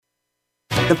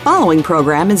The following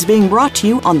program is being brought to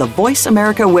you on the Voice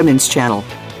America Women's Channel.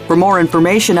 For more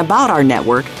information about our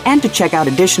network and to check out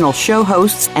additional show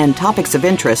hosts and topics of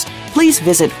interest, please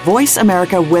visit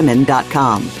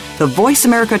voiceamericawomen.com. The Voice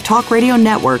America Talk Radio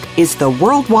Network is the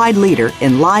worldwide leader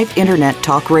in live Internet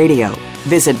talk radio.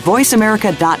 Visit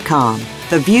voiceamerica.com.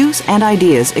 The views and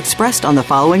ideas expressed on the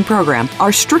following program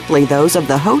are strictly those of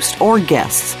the host or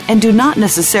guests and do not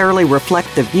necessarily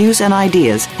reflect the views and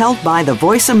ideas held by the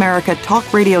Voice America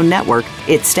Talk Radio Network,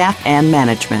 its staff, and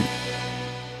management.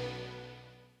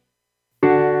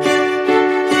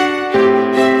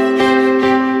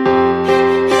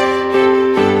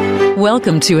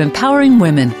 Welcome to Empowering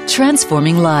Women,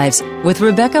 Transforming Lives with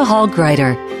Rebecca Hall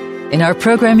Gruyter. In our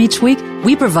program each week,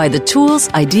 we provide the tools,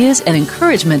 ideas, and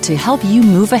encouragement to help you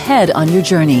move ahead on your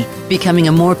journey, becoming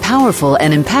a more powerful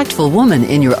and impactful woman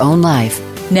in your own life.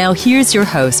 Now here's your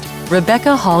host,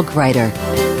 Rebecca Hall Gruyter.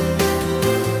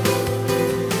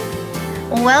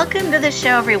 Welcome to the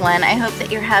show, everyone. I hope that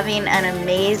you're having an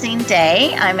amazing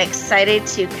day. I'm excited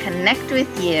to connect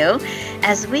with you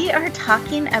as we are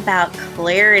talking about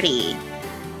clarity,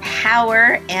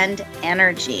 power, and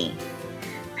energy,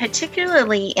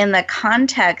 particularly in the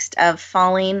context of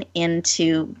falling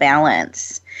into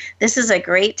balance. This is a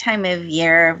great time of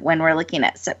year when we're looking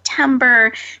at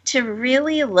September to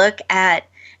really look at,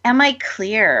 am I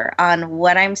clear on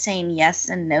what I'm saying yes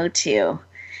and no to?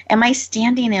 Am I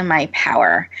standing in my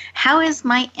power? How is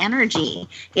my energy?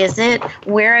 Is it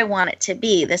where I want it to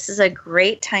be? This is a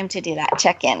great time to do that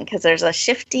check-in because there's a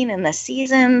shifting in the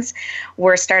seasons.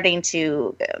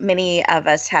 Many of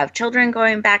us have children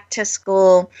going back to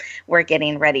school. We're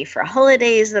getting ready for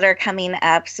holidays that are coming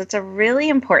up. So it's a really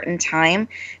important time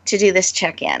to do this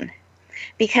check-in.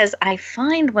 Because I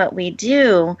find what we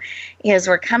do is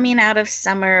we're coming out of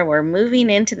summer, we're moving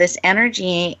into this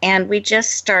energy, and we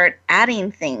just start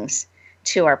adding things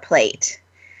to our plate.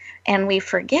 And we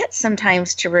forget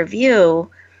sometimes to review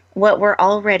what we're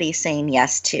already saying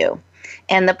yes to.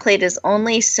 And the plate is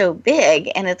only so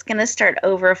big, and it's going to start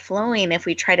overflowing if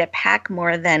we try to pack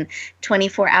more than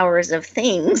 24 hours of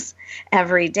things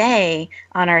every day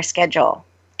on our schedule.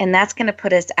 And that's going to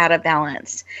put us out of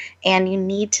balance. And you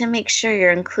need to make sure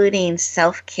you're including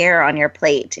self-care on your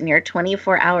plate in your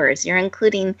 24 hours. You're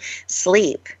including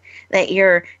sleep, that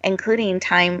you're including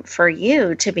time for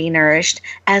you to be nourished,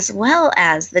 as well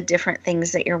as the different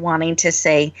things that you're wanting to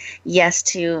say yes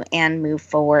to and move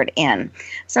forward in.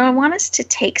 So I want us to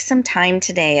take some time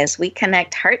today as we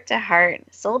connect heart to heart,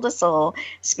 soul to soul,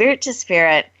 spirit to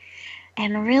spirit,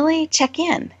 and really check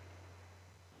in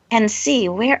and see,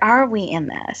 where are we in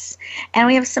this? And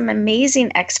we have some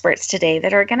amazing experts today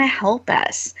that are going to help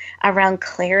us around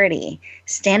clarity,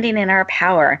 standing in our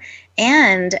power,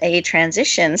 and a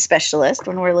transition specialist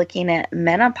when we're looking at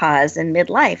menopause and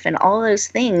midlife and all those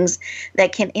things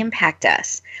that can impact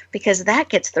us, because that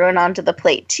gets thrown onto the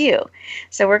plate too.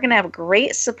 So we're going to have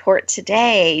great support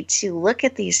today to look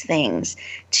at these things,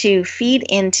 to feed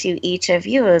into each of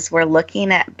you as we're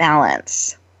looking at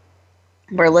balance.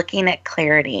 We're looking at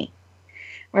clarity.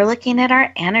 We're looking at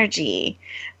our energy.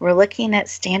 We're looking at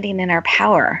standing in our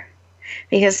power.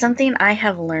 Because something I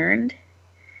have learned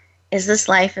is this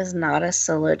life is not a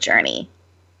solo journey.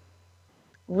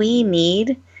 We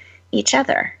need each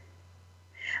other.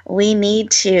 We need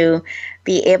to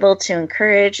be able to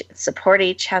encourage, support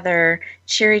each other,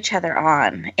 cheer each other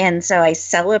on. And so I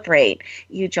celebrate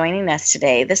you joining us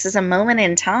today. This is a moment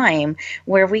in time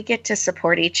where we get to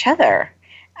support each other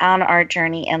on our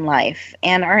journey in life.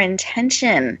 And our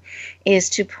intention is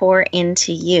to pour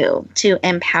into you, to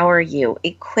empower you,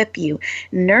 equip you,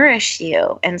 nourish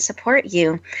you, and support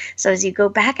you. So as you go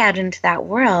back out into that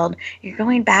world, you're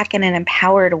going back in an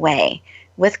empowered way,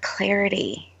 with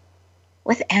clarity,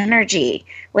 with energy,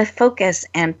 with focus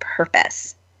and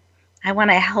purpose. I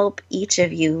want to help each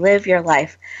of you live your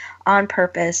life on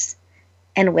purpose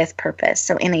and with purpose.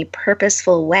 So in a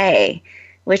purposeful way,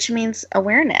 which means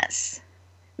awareness.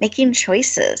 Making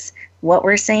choices, what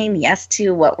we're saying yes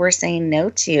to, what we're saying no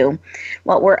to,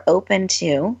 what we're open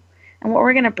to, and what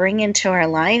we're going to bring into our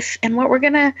life and what we're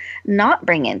going to not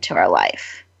bring into our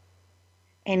life.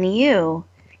 And you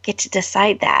get to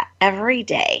decide that every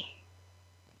day.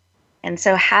 And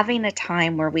so having a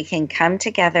time where we can come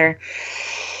together,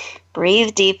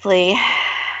 breathe deeply,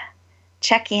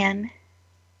 check in,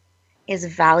 is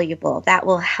valuable. That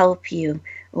will help you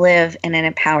live in an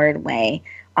empowered way,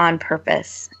 on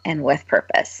purpose and with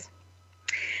purpose.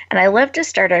 And I love to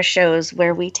start our shows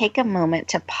where we take a moment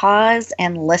to pause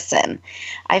and listen.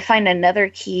 I find another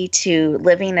key to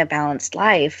living a balanced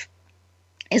life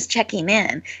is checking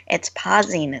in. It's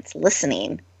pausing, it's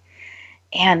listening.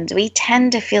 And we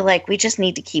tend to feel like we just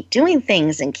need to keep doing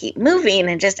things and keep moving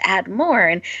and just add more.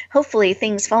 And hopefully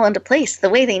things fall into place the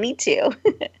way they need to.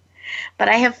 But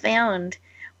I have found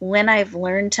when I've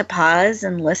learned to pause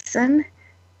and listen,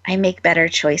 I make better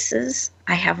choices.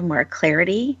 I have more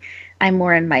clarity. I'm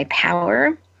more in my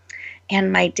power.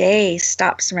 And my day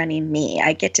stops running me.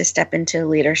 I get to step into a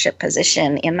leadership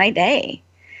position in my day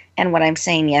and what I'm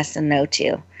saying yes and no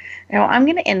to. Now, I'm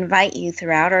going to invite you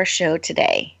throughout our show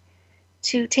today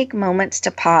to take moments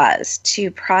to pause, to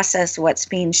process what's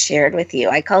being shared with you.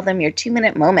 I call them your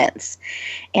 2-minute moments.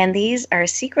 And these are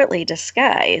secretly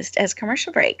disguised as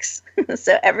commercial breaks.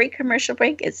 So every commercial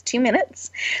break is 2 minutes.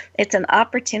 It's an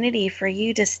opportunity for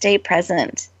you to stay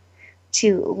present,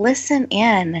 to listen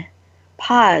in,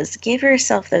 pause, give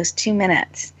yourself those 2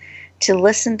 minutes to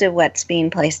listen to what's being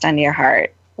placed on your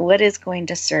heart, what is going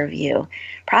to serve you,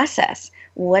 process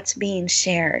what's being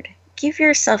shared. Give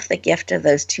yourself the gift of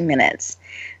those 2 minutes.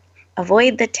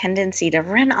 Avoid the tendency to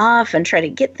run off and try to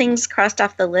get things crossed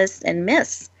off the list and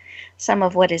miss some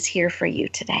of what is here for you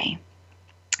today.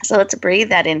 So let's breathe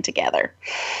that in together.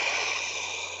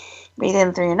 Breathe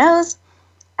in through your nose,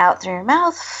 out through your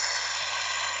mouth.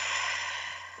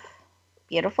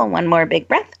 Beautiful. One more big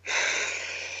breath.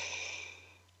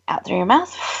 Out through your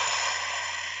mouth.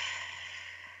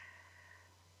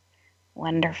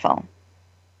 Wonderful.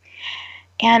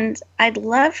 And I'd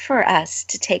love for us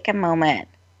to take a moment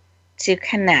to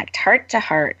connect heart to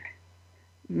heart,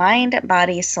 mind,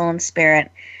 body, soul, and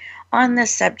spirit on the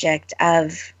subject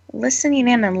of listening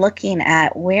in and looking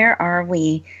at where are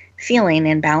we feeling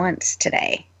in balance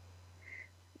today?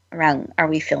 Are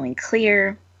we feeling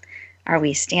clear? Are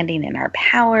we standing in our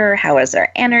power? How is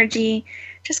our energy?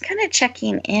 Just kind of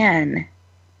checking in.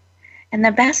 And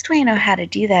the best way I know how to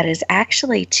do that is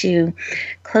actually to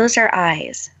close our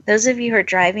eyes. Those of you who are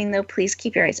driving, though, please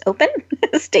keep your eyes open.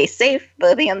 Stay safe,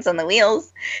 both hands on the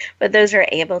wheels. But those who are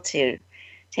able to,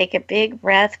 take a big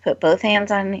breath, put both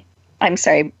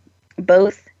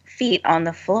feet on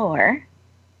the floor.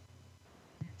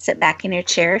 Sit back in your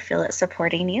chair, feel it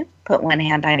supporting you. Put one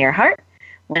hand on your heart,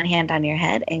 one hand on your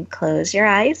head, and close your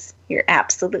eyes. You're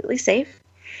absolutely safe.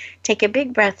 Take a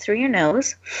big breath through your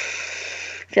nose,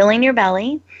 filling your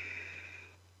belly,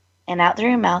 and out through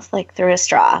your mouth like through a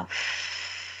straw.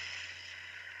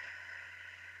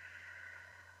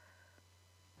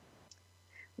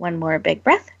 One more big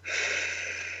breath.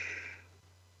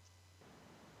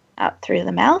 Out through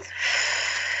the mouth.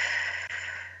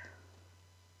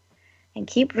 And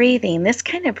keep breathing. This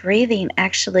kind of breathing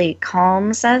actually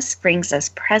calms us, brings us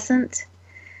present,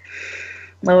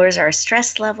 lowers our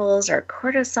stress levels, our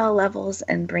cortisol levels,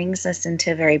 and brings us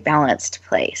into a very balanced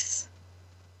place.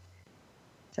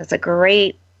 So it's a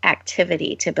great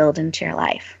activity to build into your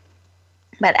life.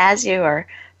 But as you are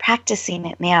practicing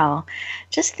it now,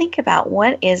 just think about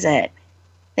what is it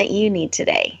that you need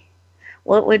today?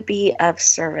 What would be of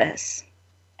service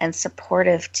and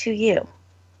supportive to you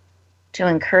to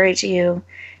encourage you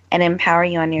and empower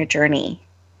you on your journey,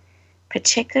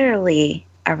 particularly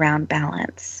around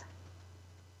balance?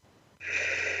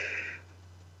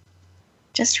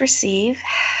 Just receive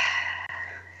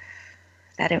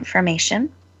that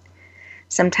information.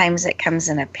 Sometimes it comes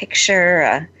in a picture,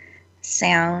 a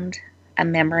sound, a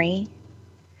memory.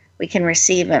 We can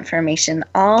receive information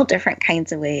all different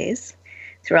kinds of ways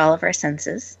through all of our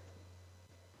senses.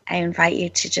 I invite you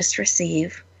to just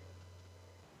receive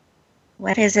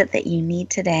what is it that you need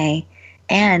today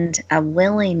and a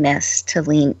willingness to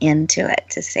lean into it,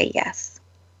 to say yes.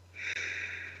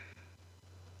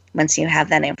 Once you have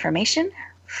that information,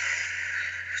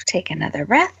 take another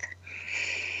breath.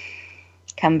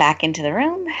 Come back into the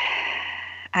room.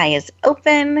 Eyes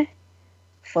open,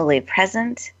 fully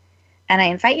present. And I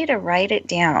invite you to write it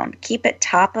down. Keep it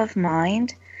top of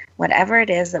mind, whatever it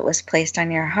is that was placed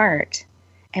on your heart.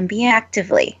 And be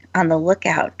actively on the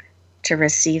lookout to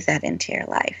receive that into your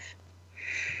life.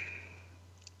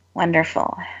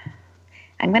 Wonderful.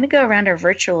 I'm going to go around our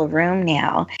virtual room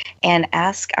now and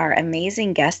ask our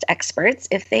amazing guest experts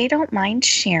if they don't mind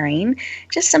sharing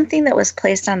just something that was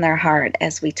placed on their heart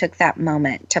as we took that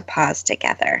moment to pause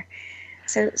together.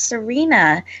 So,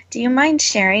 Sirena, do you mind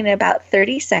sharing about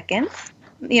 30 seconds,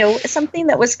 something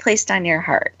that was placed on your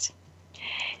heart?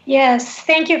 Yes,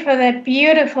 thank you for that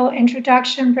beautiful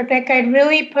introduction, Rebecca. It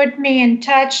really put me in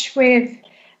touch with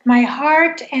my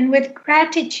heart and with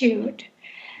gratitude.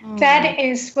 That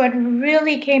is what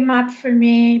really came up for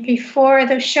me before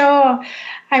the show.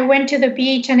 I went to the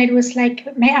beach and it was like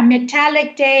a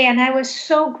metallic day, and I was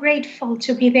so grateful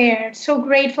to be there, so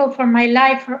grateful for my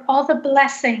life, for all the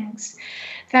blessings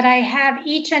that I have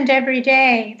each and every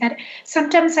day that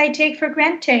sometimes I take for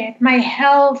granted. My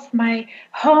health, my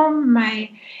home,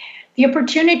 the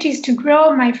opportunities to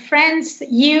grow, my friends,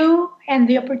 you, and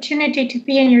the opportunity to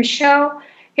be in your show.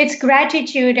 It's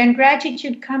gratitude, and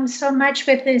gratitude comes so much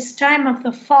with this time of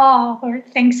the fall or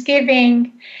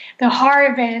Thanksgiving, the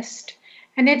harvest.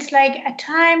 And it's like a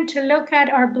time to look at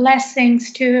our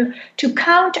blessings, to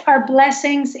count our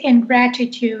blessings in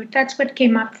gratitude. That's what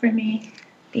came up for me.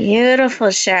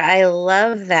 Beautiful share. I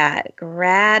love that.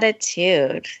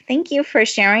 Gratitude. Thank you for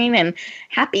sharing, and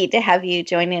happy to have you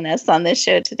joining us on the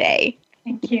show today.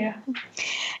 Thank you.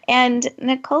 And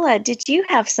Nicola, did you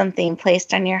have something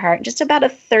placed on your heart? Just about a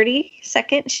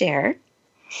 30-second share.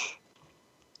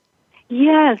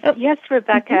 Yes,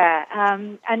 Rebecca.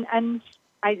 And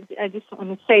I just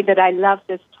want to say that I love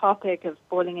this topic of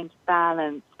falling into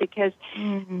balance, because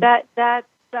that's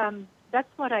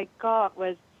what I got,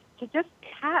 was to just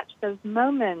catch those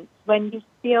moments when you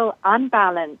feel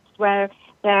unbalanced, where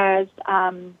there's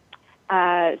some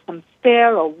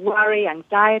fear or worry,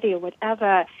 anxiety or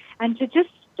whatever, and to just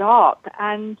stop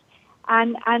and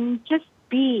just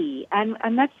be.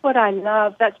 And that's what I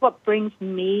love. That's what brings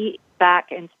me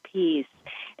back into peace,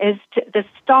 is the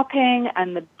stopping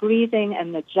and the breathing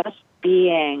and the just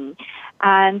being.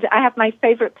 And I have my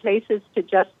favorite places to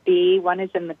just be. One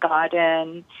is in the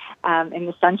garden, in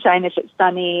the sunshine if it's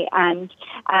sunny, and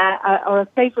or a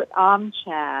favorite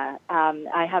armchair.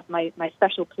 I have my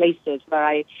special places where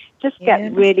I just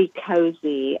get really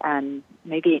cozy and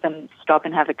maybe even stop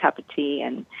and have a cup of tea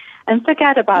and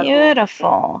forget about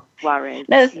beautiful worries.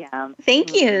 No,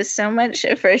 thank you so much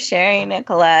for sharing,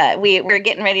 Nicola. We're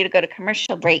getting ready to go to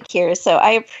commercial break here, so I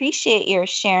appreciate your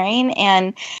sharing.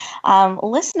 And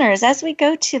listeners, as we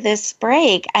go to this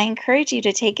break, I encourage you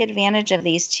to take advantage of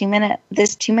this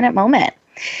 2-minute moment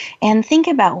and think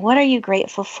about, what are you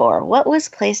grateful for? What was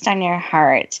placed on your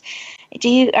heart?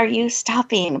 Are you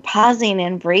stopping, pausing,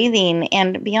 and breathing,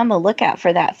 and be on the lookout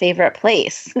for that favorite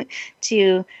place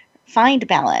to find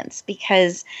balance?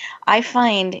 Because I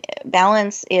find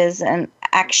balance is an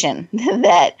action,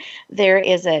 that there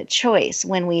is a choice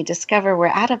when we discover we're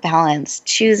out of balance,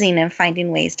 choosing and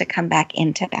finding ways to come back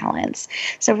into balance.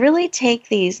 So really take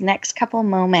these next couple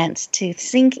moments to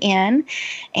sink in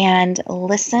and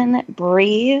listen,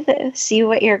 breathe, see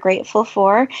what you're grateful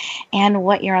for and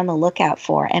what you're on the lookout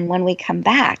for. And when we come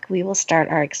back, we will start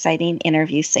our exciting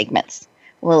interview segments.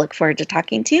 We'll look forward to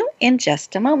talking to you in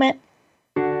just a moment.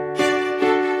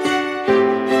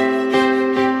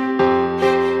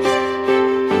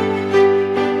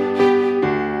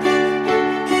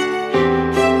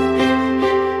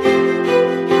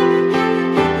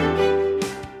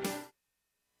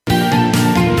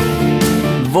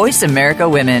 Voice America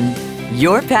Women.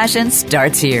 Your passion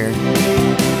starts here.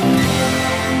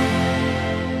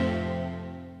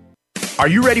 Are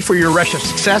you ready for your rush of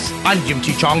success? I'm Jim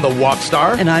T. Chong, the walk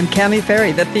star. And I'm Cammie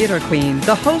Ferry, the theater queen,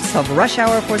 the host of Rush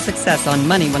Hour for Success on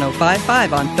Money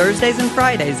 105.5 on Thursdays and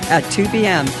Fridays at 2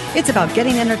 p.m. It's about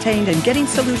getting entertained and getting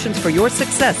solutions for your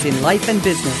success in life and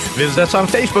business. Visit us on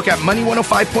Facebook at Money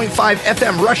 105.5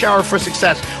 FM Rush Hour for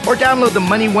Success, or download the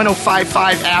Money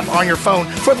 105.5 app on your phone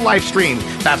for the live stream.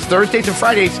 That's Thursdays and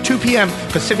Fridays, 2 p.m.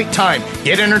 Pacific Time.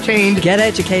 Get entertained, get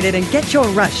educated, and get your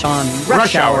rush on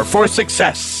Rush Hour for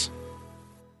Success.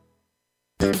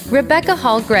 Rebecca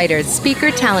Hall Gruyter's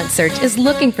Speaker Talent Search is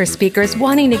looking for speakers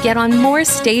wanting to get on more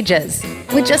stages.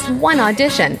 With just one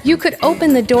audition, you could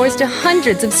open the doors to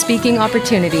hundreds of speaking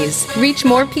opportunities, reach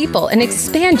more people, and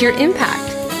expand your impact.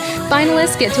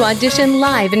 Finalists get to audition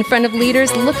live in front of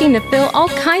leaders looking to fill all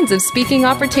kinds of speaking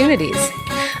opportunities.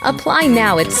 Apply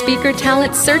now at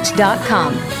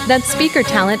speakertalentsearch.com. That's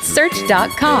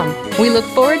speakertalentsearch.com. We look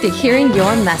forward to hearing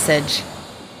your message.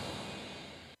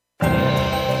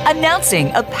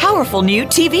 Announcing a powerful new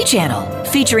TV channel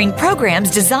featuring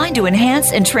programs designed to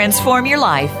enhance and transform your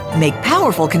life. Make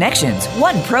powerful connections,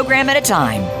 one program at a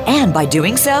time. And by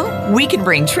doing so, we can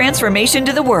bring transformation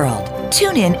to the world.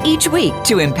 Tune in each week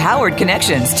to Empowered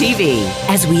Connections TV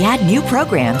as we add new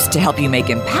programs to help you make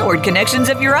empowered connections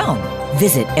of your own.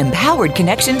 Visit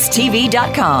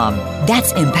empoweredconnectionstv.com.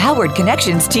 That's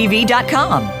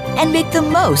empoweredconnectionstv.com. And make the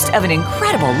most of an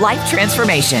incredible life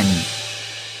transformation.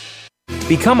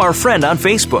 Become our friend on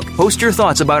Facebook. Post your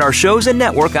thoughts about our shows and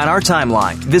network on our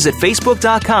timeline. Visit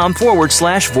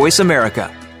facebook.com/Voice America.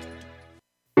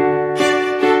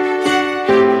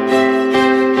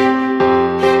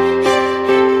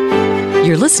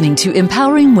 You're listening to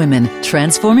Empowering Women,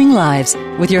 Transforming Lives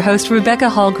with your host, Rebecca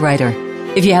Hall Gruyter.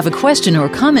 If you have a question or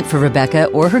comment for Rebecca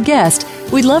or her guest,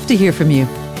 we'd love to hear from you.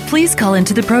 please call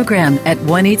into the program at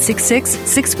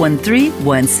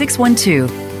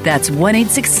 1-866-613-1612. That's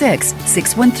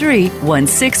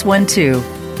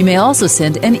 1-866-613-1612. You may also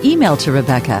send an email to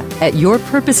Rebecca at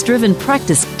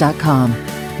yourpurposedrivenpractice.com.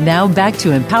 Now back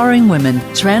to empowering women,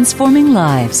 transforming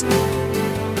lives.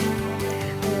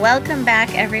 Welcome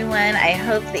back, everyone. I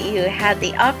hope that you had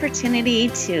the opportunity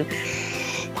to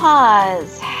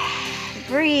pause,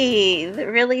 breathe,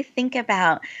 really think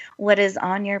about what is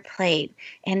on your plate,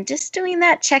 and just doing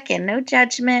that check-in. No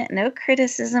judgment, no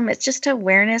criticism. It's just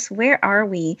awareness. Where are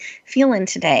we feeling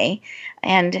today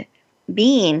and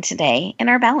being today in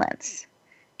our balance?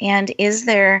 And is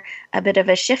there a bit of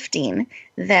a shifting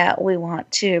that we want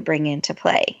to bring into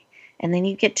play? And then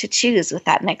you get to choose with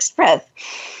that next breath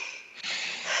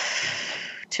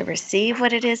to receive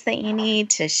what it is that you need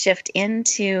to shift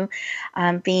into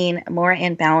being more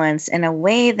in balance in a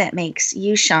way that makes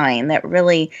you shine, that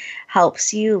really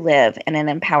helps you live in an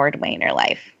empowered way in your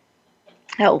life.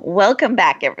 Oh, welcome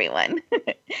back, everyone.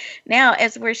 Now,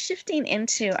 as we're shifting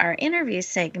into our interview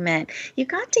segment, you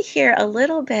got to hear a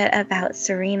little bit about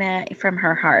Sirena from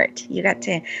her heart. You got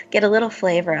to get a little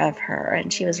flavor of her,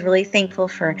 and she was really thankful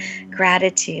for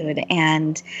gratitude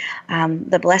and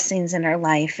the blessings in her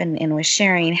life, and was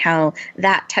sharing how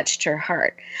that touched her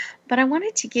heart. But I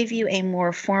wanted to give you a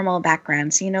more formal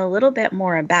background so you know a little bit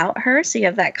more about her, so you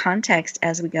have that context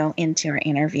as we go into our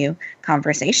interview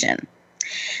conversation.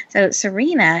 So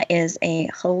Sirena is a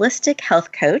holistic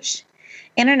health coach,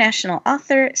 international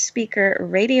author, speaker,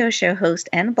 radio show host,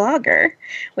 and blogger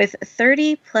with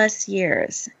 30 plus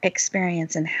years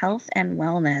experience in health and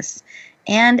wellness,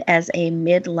 and as a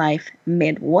midlife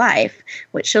midwife,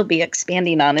 which she'll be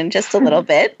expanding on in just a little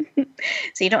bit.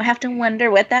 So you don't have to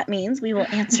wonder what that means. We will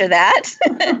answer that.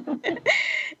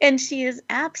 And she is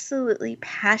absolutely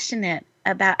passionate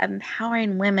about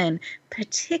empowering women,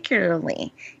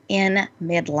 particularly in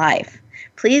midlife.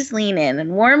 Please lean in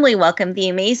and warmly welcome the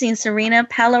amazing Sirena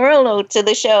Pellarolo to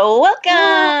the show.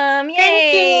 Welcome!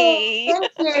 Yay!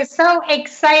 Thank you. So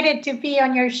excited to be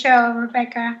on your show,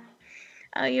 Rebecca.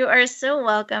 Oh, you are so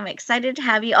welcome. Excited to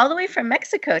have you all the way from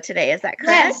Mexico today. Is that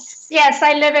correct? Yes.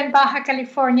 I live in Baja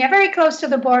California, very close to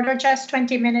the border, just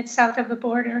 20 minutes south of the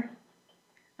border.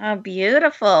 Oh,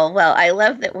 beautiful. Well, I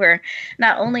love that we're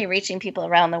not only reaching people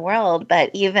around the world,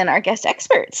 but even our guest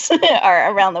experts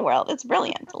are around the world. It's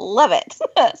brilliant. Love it.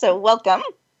 So welcome.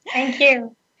 Thank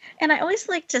you. And I always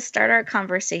like to start our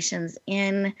conversations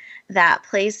in that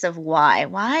place of why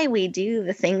we do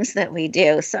the things that we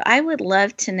do. So I would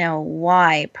love to know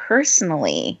why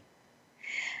personally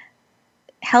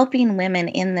helping women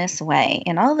in this way,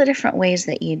 in all the different ways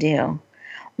that you do,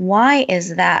 why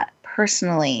is that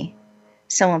personally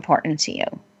so important to you?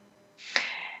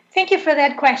 Thank you for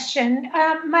that question.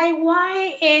 My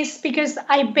why is because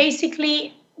I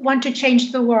basically want to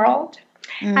change the world.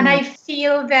 And I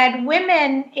feel that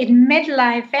women in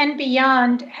midlife and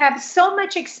beyond have so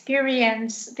much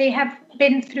experience. They have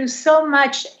been through so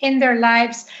much in their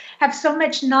lives, have so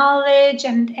much knowledge,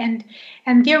 and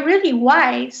they're really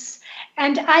wise.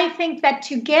 And I think that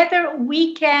together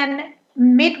we can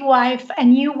midwife a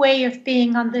new way of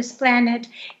being on this planet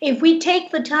if we take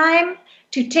the time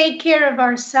to take care of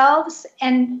ourselves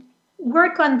and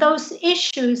work on those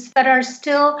issues that are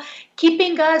still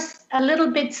keeping us a little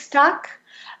bit stuck,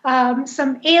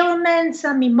 some ailments,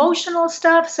 some emotional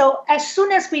stuff. So as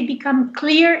soon as we become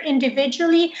clear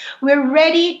individually, we're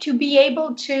ready to be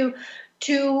able to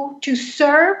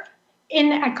serve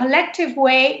in a collective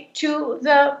way to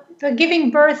the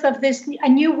giving birth of this a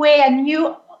new way, a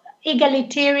new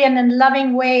egalitarian and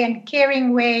loving way and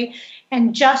caring way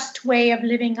and just way of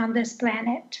living on this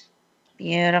planet.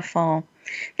 Beautiful.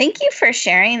 Thank you for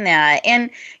sharing that.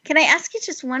 And can I ask you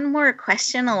just one more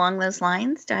question along those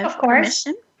lines? Do I have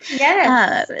permission?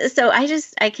 Yes. So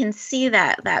I can see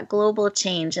that global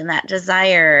change and that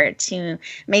desire to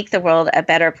make the world a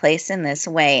better place in this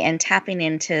way, and tapping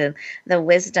into the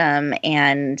wisdom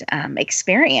and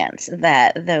experience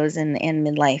that those in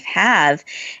midlife have.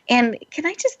 And can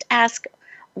I just ask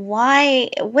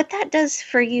what that does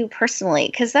for you personally?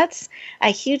 Because that's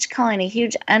a huge calling, a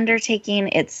huge undertaking.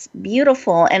 It's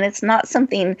beautiful, and it's not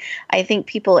something I think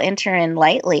people enter in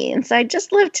lightly. And so I'd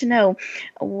just love to know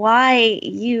why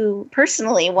you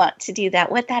personally want to do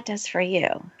that, what that does for you.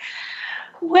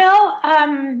 Well,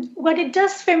 what it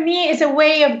does for me is a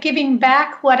way of giving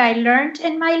back what I learned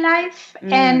in my life.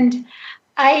 And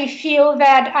I feel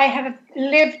that I have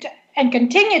lived and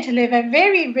continue to live a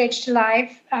very rich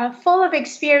life, full of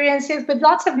experiences with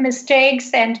lots of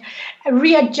mistakes and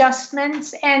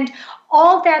readjustments, and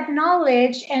all that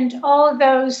knowledge and all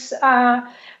those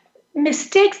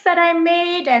mistakes that I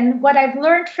made and what I've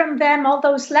learned from them, all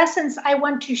those lessons I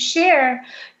want to share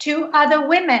to other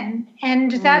women.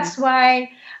 And that's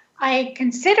why I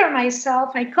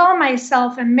call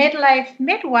myself a midlife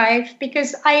midwife,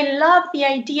 because I love the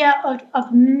idea of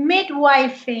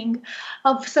midwifing,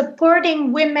 of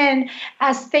supporting women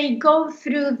as they go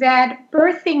through that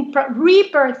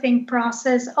rebirthing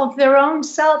process of their own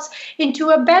selves into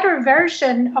a better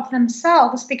version of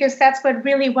themselves, because that's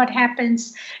what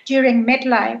happens during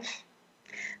midlife.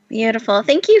 Beautiful.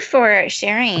 Thank you for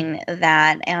sharing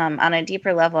that on a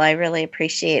deeper level. I really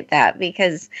appreciate that,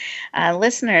 because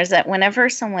listeners, that whenever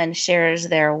someone shares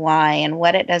their why and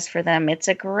what it does for them, it's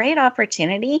a great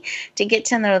opportunity to get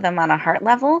to know them on a heart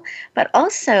level, but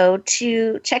also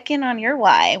to check in on your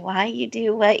why you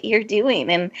do what you're doing.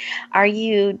 And are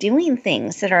you doing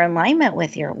things that are in alignment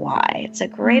with your why? It's a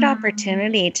great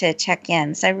opportunity to check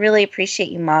in. So I really appreciate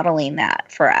you modeling that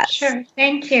for us. Sure.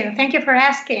 Thank you. Thank you for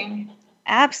asking.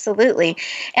 Absolutely.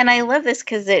 And I love this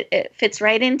because it fits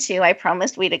right into, I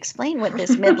promised we'd explain what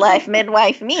this midlife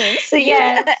midwife means. So you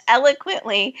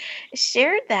eloquently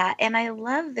shared that. And I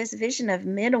love this vision of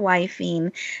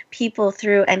midwifing people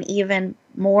through an even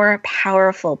more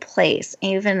powerful place,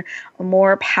 even a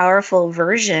more powerful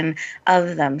version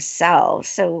of themselves.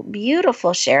 So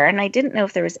beautiful, Sharon. I didn't know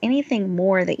if there was anything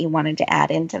more that you wanted to add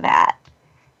into that.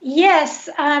 Yes.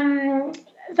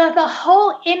 The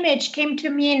whole image came to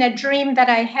me in a dream that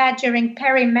I had during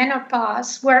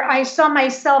perimenopause, where I saw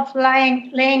myself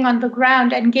laying on the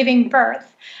ground and giving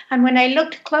birth. And when I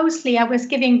looked closely, I was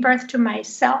giving birth to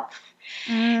myself.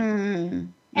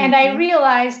 And I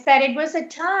realized that it was a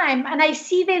time, and I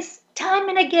see this time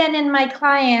and again in my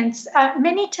clients,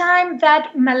 many times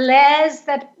that malaise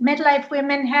that midlife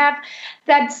women have,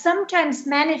 that sometimes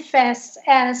manifests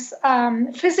as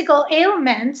physical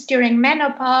ailments during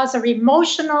menopause, or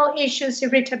emotional issues,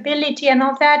 irritability, and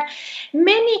all that,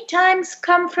 many times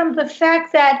come from the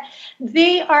fact that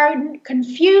they are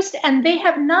confused and they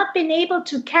have not been able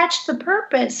to catch the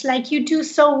purpose like you do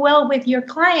so well with your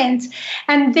clients.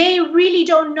 And they really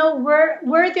don't know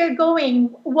where they're going,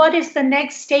 what is the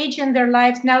next stage in their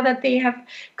lives now that they have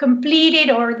completed,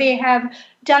 or they have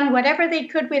done whatever they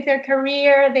could with their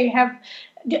career. They have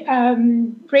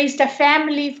raised a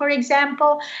family, for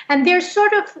example, and they're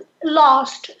sort of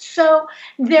lost. So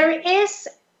there is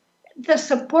the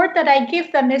support that I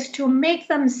give them is to make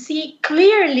them see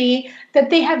clearly that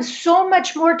they have so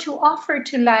much more to offer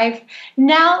to life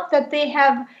now that they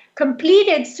have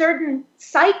completed certain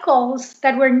cycles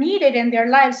that were needed in their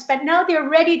lives, but now they're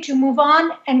ready to move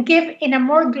on and give in a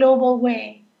more global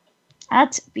way.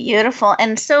 That's beautiful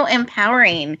and so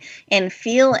empowering in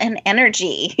feel and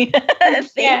energy.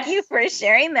 Thank you for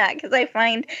sharing that, because I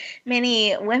find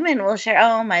many women will share,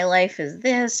 oh, my life is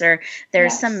this, or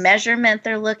there's some measurement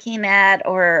they're looking at,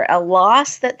 or a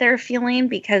loss that they're feeling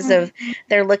because of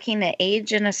they're looking at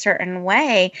age in a certain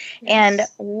way. And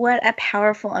what a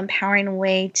powerful, empowering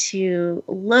way to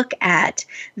look at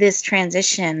this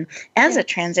transition as a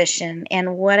transition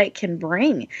and what it can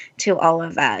bring to all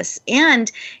of us.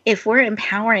 And if we're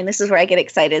empowering, this is where I get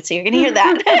excited. So you're going to hear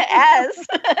that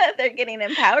as they're getting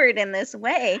empowered in this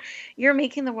way, you're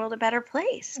making the world a better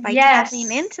place by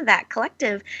tapping into that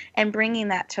collective and bringing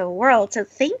that to the world. So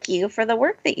thank you for the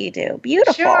work that you do.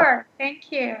 Beautiful. Sure.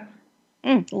 Thank you.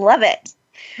 Love it.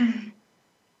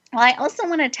 Well, I also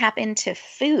want to tap into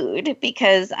food,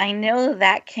 because I know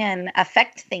that can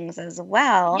affect things as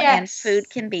well. And food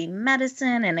can be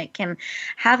medicine, and it can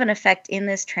have an effect in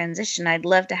this transition. I'd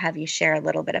love to have you share a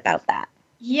little bit about that.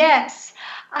 Yes,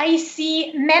 I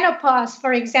see menopause,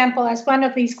 for example, as one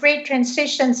of these great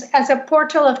transitions, as a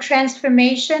portal of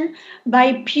transformation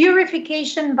by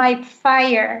purification by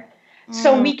fire.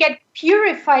 So we get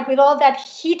purified with all that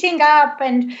heating up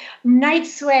and night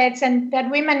sweats, and that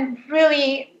women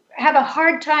really have a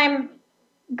hard time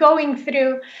going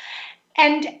through.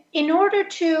 And in order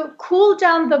to cool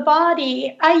down the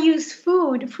body, I use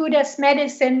food as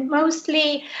medicine,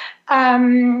 mostly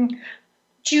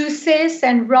juices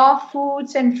and raw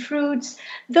foods and fruits.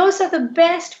 Those are the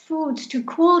best foods to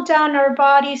cool down our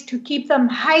bodies, to keep them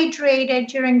hydrated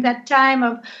during that time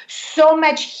of so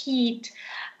much heat.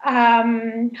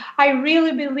 I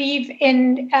really believe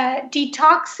in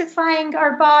detoxifying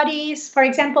our bodies. For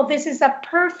example, this is a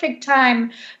perfect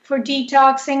time for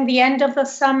detoxing, the end of the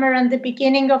summer and the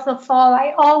beginning of the fall.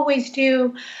 I always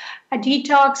do a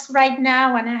detox right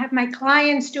now, and I have my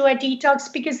clients do a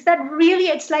detox, because that really,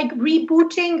 it's like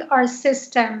rebooting our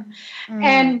system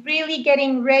and really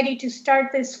getting ready to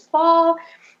start this fall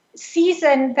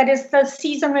season that is the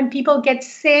season when people get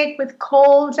sick with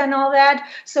colds and all that.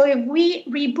 So if we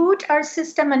reboot our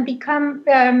system and become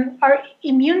our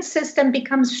immune system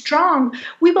becomes strong,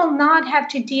 we will not have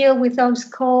to deal with those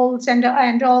colds and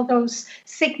all those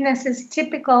sicknesses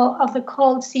typical of the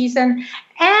cold season.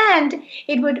 And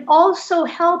it would also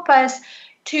help us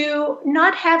to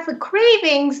not have the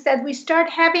cravings that we start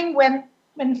having when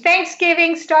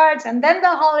Thanksgiving starts, and then the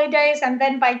holidays, and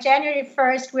then by January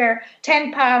 1st, we're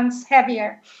 10 pounds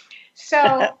heavier.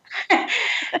 So,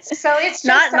 so it's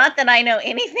just not that I know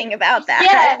anything about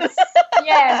that.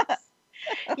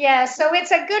 Yes. So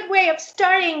it's a good way of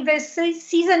starting this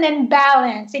season in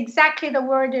balance. Exactly, the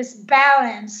word is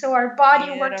balance. So our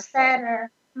body works better.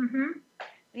 Mm-hmm.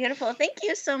 Beautiful. Thank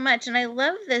you so much. And I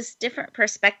love this different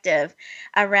perspective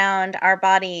around our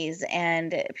bodies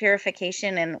and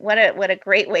purification, and what a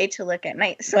great way to look at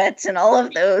night sweats and all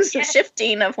of those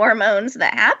shifting of hormones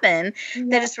that happen.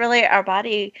 That it's really our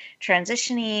body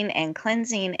transitioning and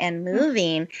cleansing and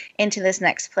moving into this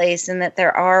next place, and that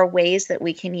there are ways that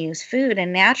we can use food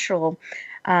and natural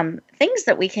things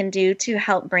that we can do to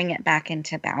help bring it back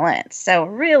into balance. So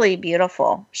really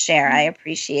beautiful share. I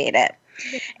appreciate it.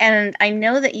 And I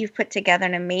know that you've put together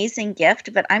an amazing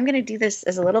gift, but I'm going to do this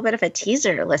as a little bit of a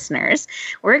teaser, listeners.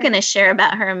 We're going to share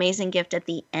about her amazing gift at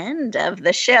the end of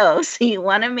the show. So you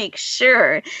want to make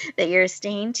sure that you're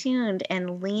staying tuned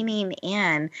and leaning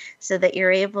in so that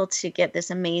you're able to get this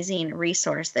amazing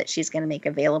resource that she's going to make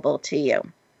available to you.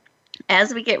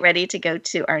 As we get ready to go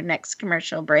to our next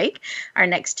commercial break, our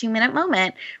next 2-minute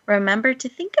moment, remember to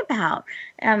think about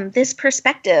this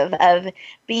perspective of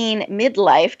being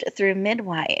midlifed through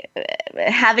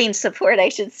having support, I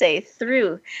should say,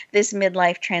 through this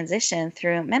midlife transition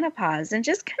through menopause, and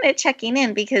just kind of checking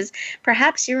in, because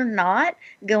perhaps you're not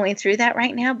going through that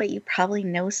right now, but you probably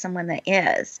know someone that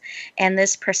is. And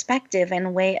this perspective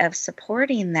and way of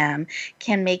supporting them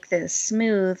can make this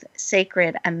smooth,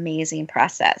 sacred, amazing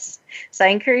process. So I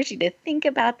encourage you to think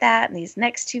about that in these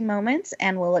next 2 moments,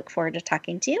 and we'll look forward to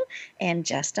talking to you in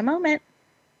just a moment.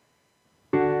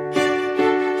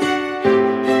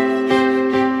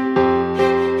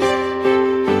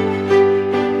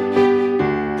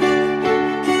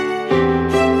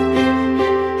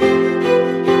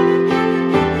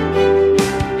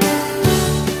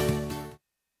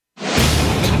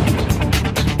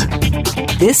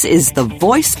 This is the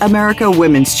Voice America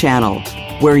Women's Channel,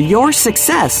 where your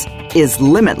success is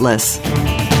limitless.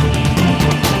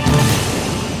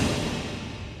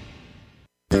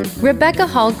 Rebecca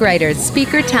Hall Gruyter's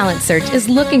Speaker Talent Search is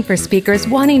looking for speakers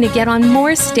wanting to get on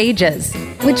more stages.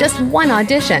 With just one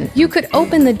audition, you could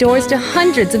open the doors to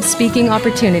hundreds of speaking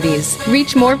opportunities,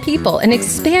 reach more people, and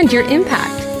expand your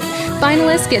impact.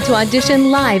 Finalists get to audition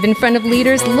live in front of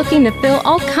leaders looking to fill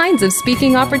all kinds of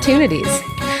speaking opportunities.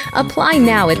 Apply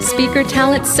now at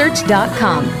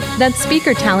speakertalentsearch.com. That's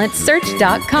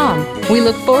speakertalentsearch.com. We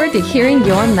look forward to hearing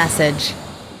your message.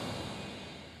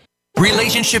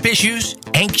 Relationship issues?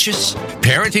 Anxious?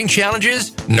 Parenting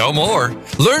challenges? No more.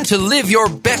 Learn to live your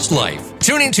best life.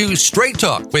 Tune into Straight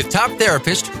Talk with top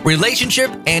therapist,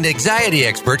 relationship, and anxiety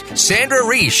expert Sandra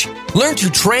Reish. Learn to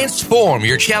transform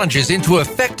your challenges into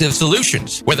effective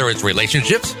solutions. Whether it's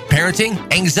relationships, parenting,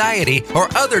 anxiety, or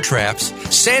other traps,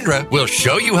 Sandra will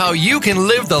show you how you can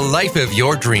live the life of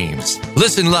your dreams.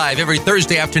 Listen live every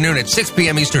Thursday afternoon at 6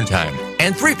 p.m. Eastern Time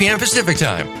and 3 p.m. Pacific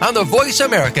Time on the Voice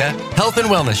America Health and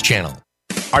Wellness Channel.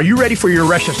 Are you ready for your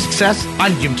rush of success?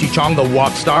 I'm Jim T. Chong, the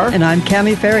Walk Star. And I'm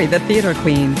Cammie Ferry, the Theater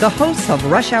Queen, the host of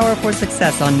Rush Hour for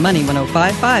Success on Money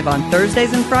 105.5 on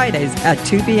Thursdays and Fridays at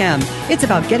 2 p.m. It's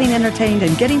about getting entertained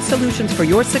and getting solutions for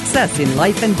your success in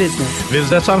life and business.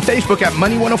 Visit us on Facebook at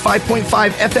Money 105.5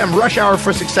 FM Rush Hour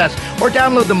for Success, or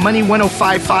download the Money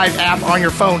 105.5 app on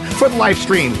your phone for the live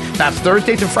stream. That's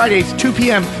Thursdays and Fridays, 2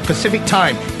 p.m. Pacific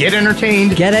Time. Get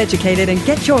entertained, get educated, and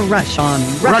get your rush on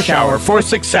Rush Hour for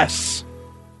Success.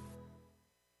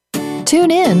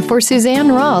 Tune in for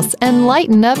Suzanne Ross and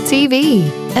Lighten Up TV,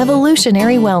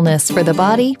 evolutionary wellness for the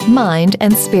body, mind,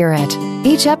 and spirit.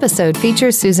 Each episode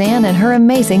features Suzanne and her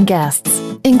amazing guests,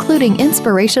 including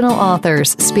inspirational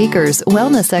authors, speakers,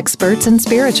 wellness experts, and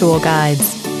spiritual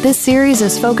guides. This series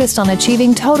is focused on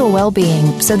achieving total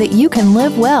well-being so that you can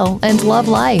live well and love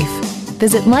life.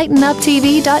 Visit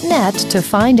lightenuptv.net to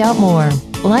find out more.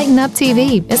 Lighten Up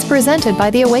TV is presented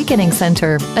by the Awakening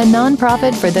Center, a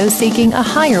nonprofit for those seeking a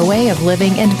higher way of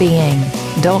living and being.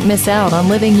 Don't miss out on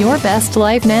living your best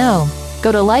life now.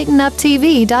 Go to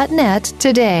lightenuptv.net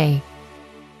today.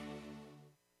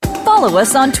 follow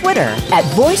us on Twitter at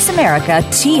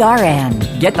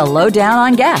VoiceAmericaTRN. Get the lowdown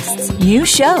on guests, new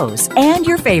shows, and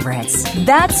your favorites.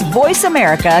 That's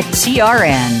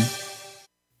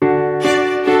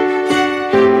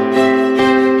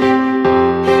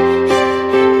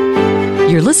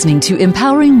VoiceAmericaTRN. You're listening to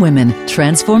Empowering Women,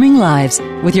 Transforming Lives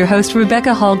with your host,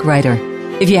 Rebecca Hall Gruyter.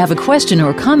 If you have a question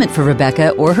or comment for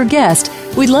Rebecca or her guest,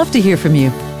 we'd love to hear from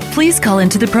you. Please call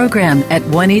into the program at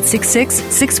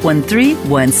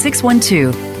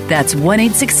 1-866-613-1612. That's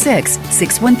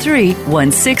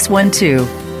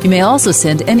 1-866-613-1612. You may also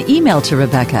send an email to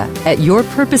Rebecca at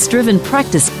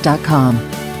yourpurposedrivenpractice.com.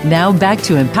 Now back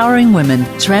to Empowering Women,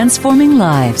 Transforming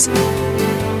Lives.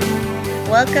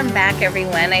 Welcome back,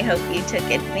 everyone. I hope you took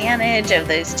advantage of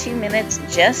those 2 minutes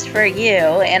just for you.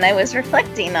 And I was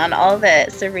reflecting on all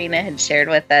that Sirena had shared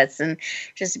with us and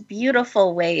just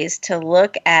beautiful ways to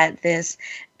look at this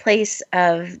place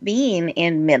of being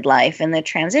in midlife and the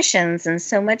transitions. And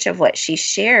so much of what she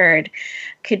shared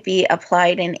could be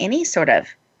applied in any sort of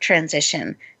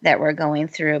transition that we're going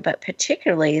through, but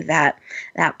particularly that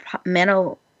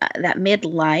midlife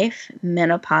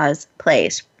menopause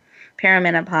place,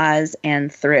 perimenopause and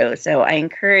through. So I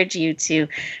encourage you to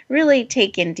really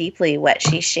take in deeply what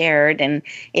she shared. And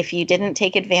if you didn't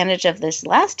take advantage of this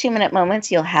last 2-minute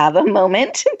moments, you'll have a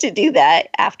moment to do that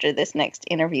after this next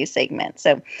interview segment.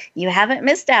 So you haven't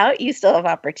missed out. You still have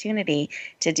opportunity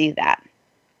to do that.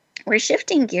 We're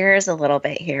shifting gears a little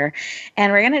bit here,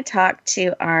 and we're going to talk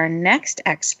to our next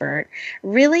expert,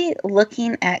 really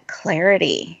looking at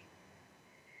clarity.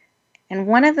 And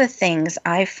one of the things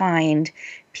I find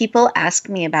people ask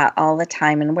me about all the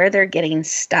time and where they're getting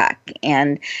stuck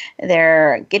and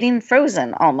they're getting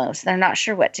frozen almost. They're not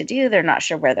sure what to do. They're not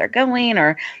sure where they're going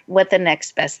or what the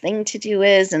next best thing to do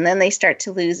is. And then they start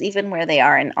to lose even where they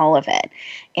are in all of it.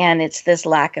 And it's this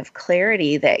lack of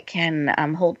clarity that can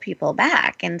hold people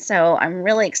back. And so I'm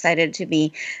really excited to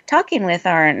be talking with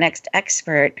our next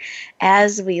expert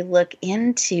as we look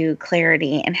into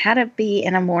clarity and how to be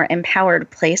in a more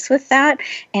empowered place with that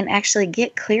and actually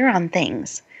get clear on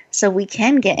things. So we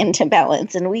can get into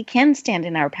balance and we can stand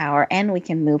in our power and we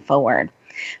can move forward.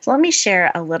 So let me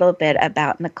share a little bit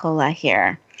about Nicola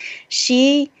here.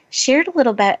 She shared a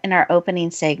little bit in our opening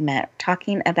segment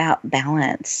talking about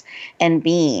balance and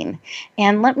being.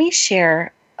 And let me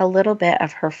share a little bit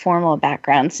of her formal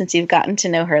background since you've gotten to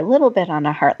know her a little bit on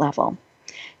a heart level.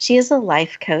 She is a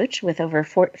life coach with over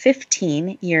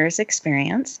 15 years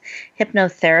experience,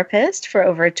 hypnotherapist for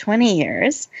over 20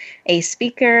 years, a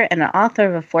speaker and an author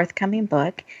of a forthcoming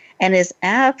book, and is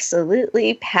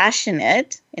absolutely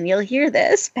passionate, and you'll hear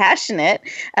this, passionate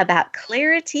about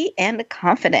clarity and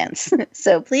confidence.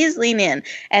 So please lean in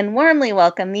and warmly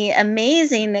welcome the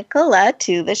amazing Nicola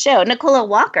to the show. Nicola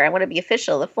Walker, I want to be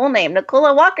official, the full name,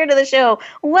 Nicola Walker to the show.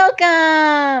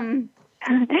 Welcome.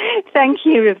 Thank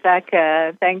you,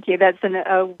 Rebecca. Thank you. That's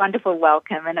a wonderful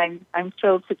welcome, and I'm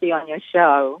thrilled to be on your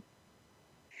show.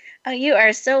 Oh, you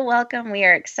are so welcome. We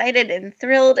are excited and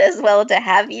thrilled as well to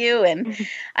have you. And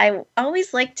I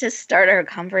always like to start our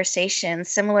conversation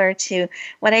similar to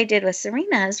what I did with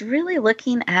Sirena, is really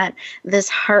looking at this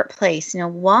heart place.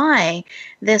 Why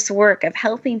this work of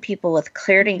helping people with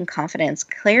clarity and confidence.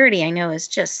 Clarity, I know, is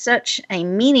just such a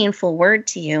meaningful word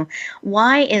to you.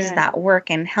 Why is that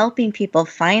work and helping people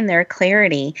find their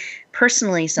clarity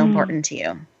personally so important to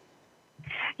you?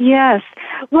 Yes.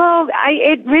 Well,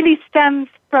 it really stems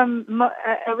from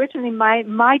originally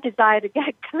my desire to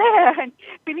get clear and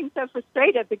feeling so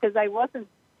frustrated because I wasn't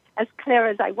as clear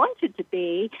as I wanted to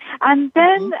be. And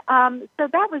then, so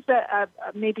that was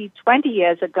maybe 20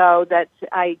 years ago that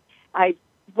I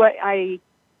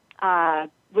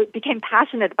became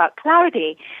passionate about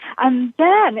clarity. And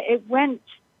then it went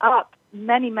up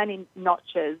many, many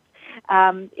notches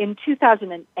in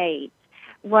 2008.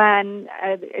 When,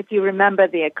 if you remember,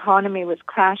 the economy was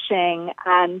crashing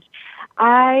and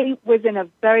I was in a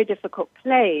very difficult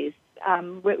place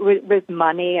with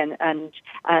money and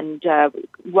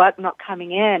work not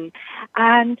coming in.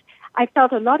 And I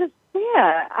felt a lot of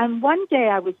fear. And one day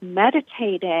I was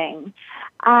meditating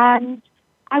and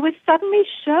I was suddenly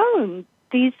shown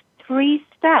these 3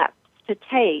 steps to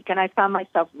take. And I found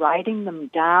myself writing them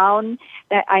down.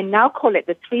 I now call it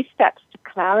the 3 steps to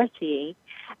clarity.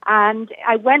 And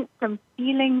I went from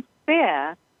feeling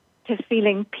fear to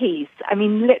feeling peace. I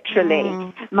mean,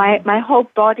 literally, my whole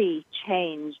body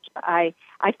changed. I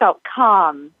felt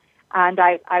calm, and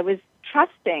I was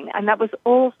trusting, and that was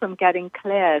all from getting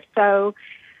clear. So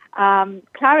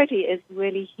clarity is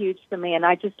really huge for me, and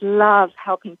I just love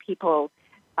helping people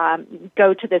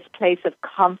go to this place of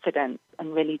confidence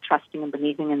and really trusting and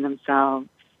believing in themselves.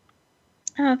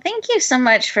 Oh, thank you so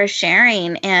much for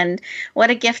sharing. And what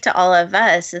a gift to all of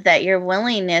us that your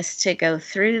willingness to go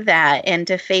through that and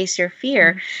to face your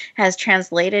fear has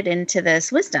translated into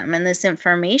this wisdom and this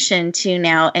information to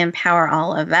now empower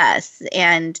all of us.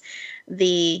 And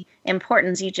the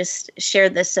importance, you just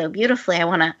shared this so beautifully. I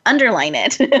want to underline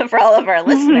it for all of our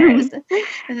listeners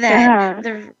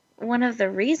that one of the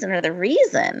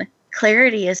reason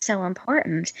clarity is so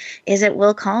important is it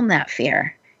will calm that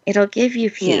fear. It'll give you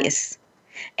peace.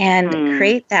 And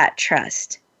create that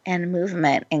trust and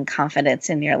movement and confidence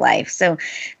in your life. So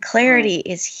clarity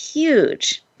is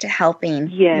huge to helping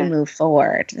you move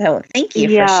forward. So thank you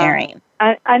for sharing.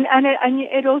 And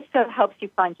it also helps you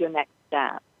find your next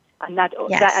step. And that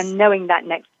and knowing that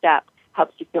next step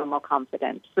helps you feel more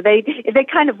confident. So they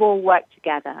kind of all work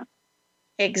together.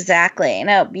 Exactly.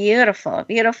 No, beautiful,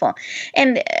 beautiful.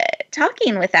 And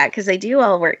talking with that, because they do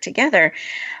all work together,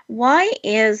 why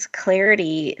is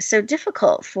clarity so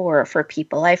difficult for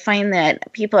people? I find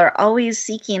that people are always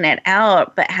seeking it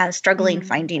out, but struggling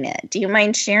finding it. Do you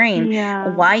mind sharing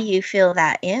why you feel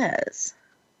that is?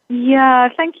 Yeah,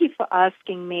 thank you for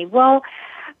asking me. Well,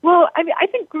 I mean, I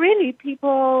think really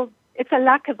it's a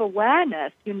lack of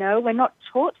awareness, we're not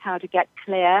taught how to get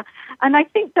clear. And I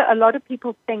think that a lot of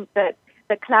people think that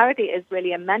clarity is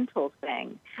really a mental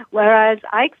thing, whereas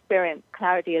I experience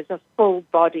clarity as a full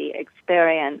body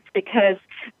experience, because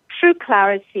true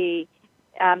clarity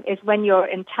is when you're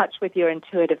in touch with your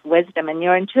intuitive wisdom, and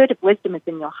your intuitive wisdom is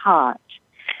in your heart.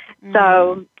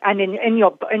 So, and in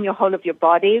your whole of your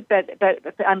body, but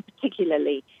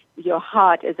particularly your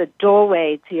heart is a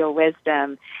doorway to your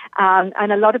wisdom, and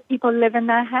a lot of people live in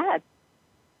their head.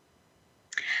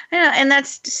 Yeah, and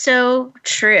that's so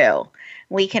true.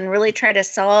 We can really try to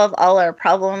solve all our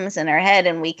problems in our head,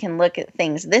 and we can look at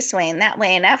things this way and that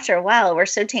way. And after a while, we're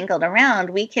so tangled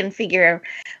around,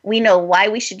 we know why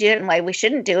we should do it and why we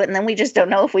shouldn't do it. And then we just don't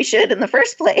know if we should in the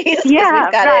first place. Yeah,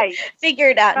 we've got it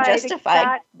figured out and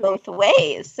justified both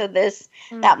ways. So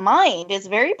that mind is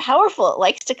very powerful. It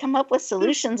likes to come up with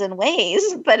solutions and ways,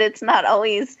 but it's not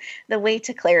always the way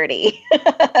to clarity.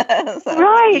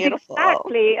 Right, beautiful.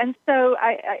 Exactly. And so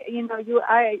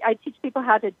I teach people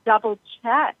how to double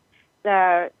check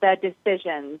their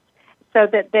decisions so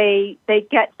that they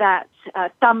get that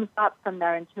thumbs up from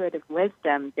their intuitive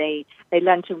wisdom. They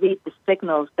learn to read the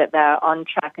signals that they're on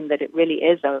track and that it really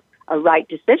is a right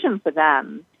decision for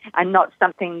them, and not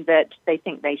something that they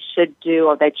think they should do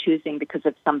or they're choosing because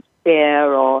of some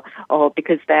fear or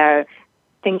because they're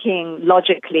thinking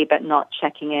logically but not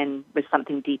checking in with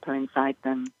something deeper inside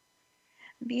them.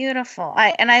 Beautiful.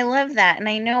 I love that. And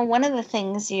I know one of the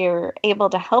things you're able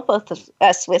to help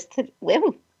us with,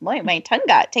 boy, my tongue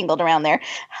got tangled around there,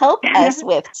 help us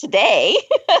with today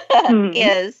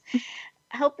is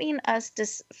helping us to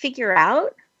figure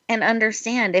out and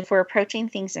understand if we're approaching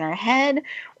things in our head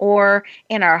or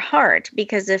in our heart.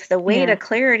 Because if the way to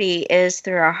clarity is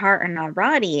through our heart and our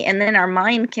body, and then our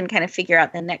mind can kind of figure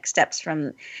out the next steps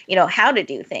from, how to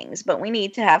do things. But we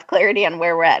need to have clarity on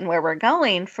where we're at and where we're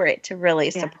going for it to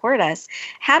really support us.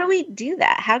 How do we do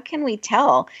that? How can we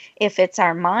tell if it's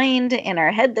our mind and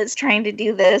our head that's trying to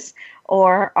do this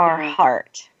or our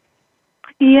heart?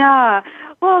 Yeah.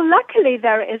 Well, luckily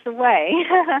there is a way.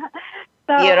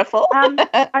 So, beautiful. I'm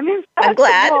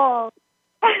glad.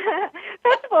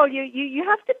 First of all, you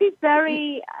have to be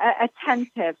very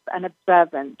attentive and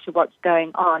observant to what's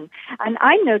going on. And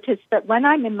I noticed that when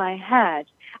I'm in my head,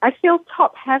 I feel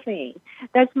top heavy.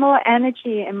 There's more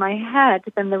energy in my head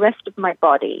than the rest of my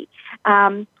body.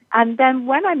 And then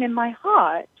when I'm in my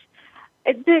heart,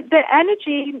 the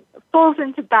energy falls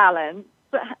into balance.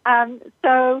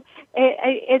 So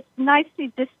it's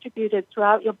nicely distributed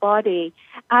throughout your body,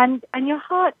 and your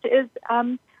heart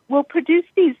will produce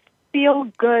these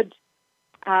feel-good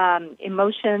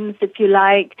emotions, if you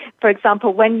like. For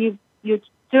example, when you're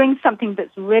doing something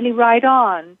that's really right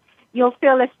on, you'll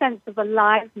feel a sense of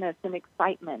aliveness and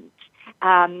excitement.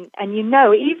 And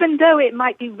even though it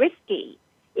might be risky,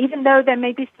 even though there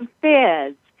may be some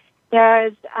fears,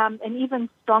 there's an even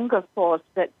stronger force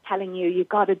that's telling you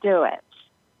got to do it.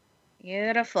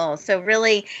 Beautiful. So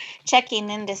really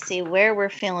checking in to see where we're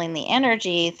feeling the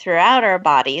energy throughout our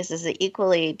bodies. Is it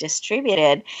equally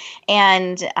distributed?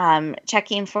 And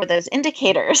checking for those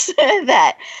indicators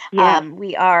that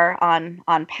we are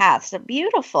on path. So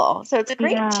beautiful. So it's a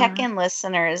great check-in,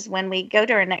 listeners, when we go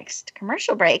to our next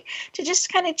commercial break, to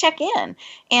just kind of check in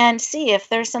and see if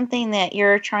there's something that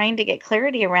you're trying to get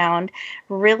clarity around.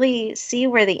 Really see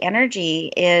where the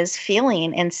energy is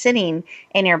feeling and sitting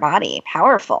in your body.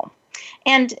 Powerful.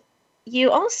 And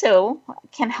you also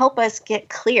can help us get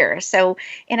clear. So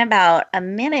in about a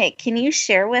minute, can you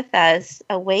share with us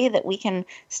a way that we can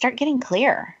start getting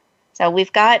clear? So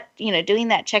we've got, doing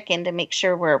that check-in to make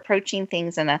sure we're approaching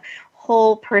things in a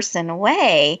whole person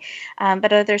way.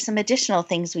 But are there some additional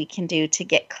things we can do to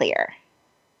get clear?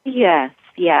 Yes,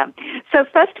 yeah. So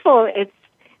first of all, it's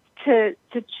to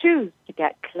choose to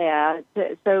get clear.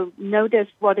 So notice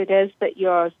what it is that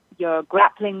you're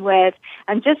grappling with,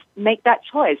 and just make that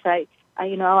choice. I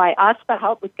asked for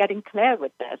help with getting clear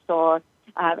with this, or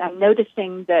I'm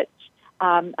noticing that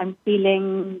I'm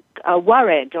feeling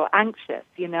worried or anxious,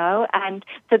 and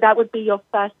so that would be your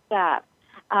first step.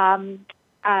 And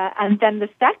then the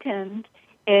second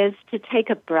is to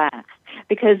take a breath,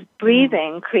 because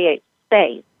breathing creates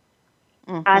space.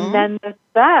 Mm-hmm. And then the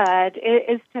third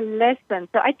is to listen.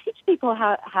 So I teach people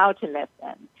how to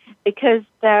listen, because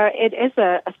it is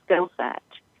a skill set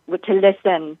to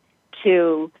listen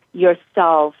to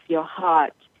yourself, your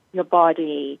heart, your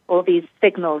body, all these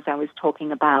signals I was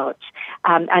talking about,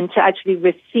 and to actually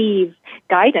receive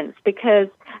guidance, because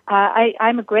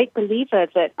I'm a great believer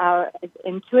that our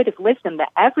intuitive wisdom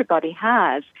that everybody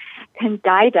has can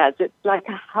guide us. It's like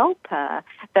a helper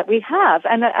that we have,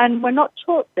 and we're not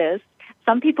taught this.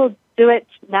 Some people do it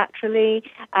naturally,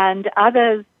 and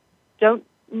others don't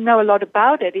know a lot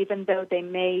about it, even though they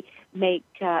may make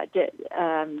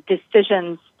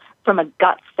decisions from a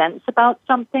gut sense about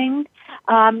something.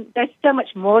 There's so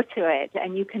much more to it,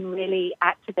 and you can really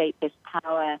activate this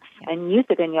power and use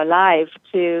it in your life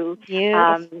to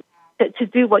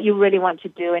do what you really want to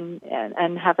do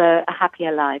and have a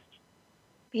happier life.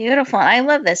 Beautiful. I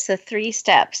love this. The 3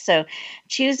 steps. So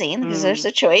choosing, because there's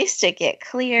a choice to get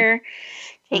clear,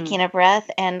 taking a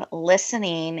breath, and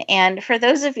listening. And for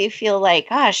those of you who feel like,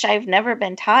 gosh, I've never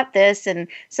been taught this, and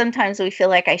sometimes we feel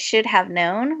like I should have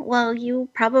known, well, you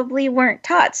probably weren't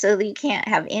taught, so you can't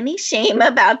have any shame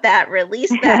about that.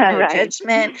 Release that no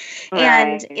judgment.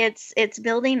 And it's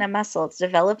building a muscle. It's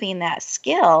developing that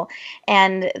skill.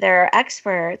 And there are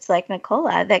experts like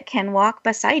Nicola that can walk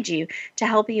beside you to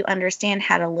help you understand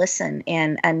how to listen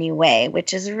in a new way,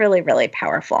 which is really, really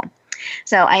powerful.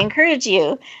 So I encourage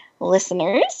you,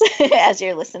 listeners, as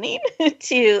you're listening,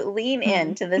 to lean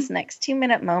into this next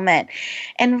 2-minute moment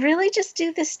and really just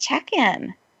do this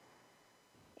check-in.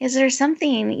 Is there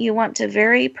something you want to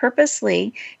very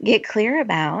purposely get clear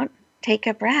about? Take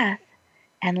a breath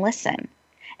and listen.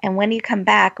 And when you come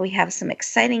back, we have some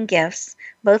exciting gifts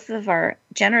both of our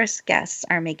generous guests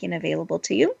are making available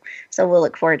to you. So we'll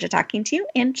look forward to talking to you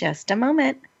in just a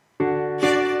moment.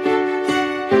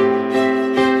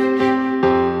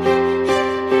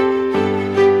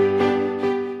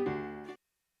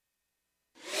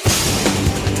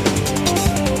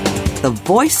 The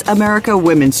Voice America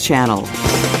Women's Channel.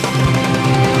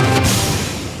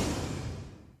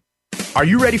 Are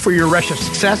you ready for your rush of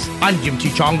success? I'm Jim T.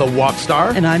 Chong, the Walk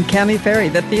Star. And I'm Cammie Ferry,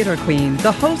 the Theater Queen,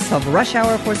 the hosts of Rush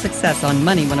Hour for Success on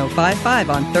Money 105.5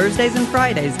 on Thursdays and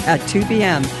Fridays at 2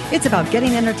 p.m. It's about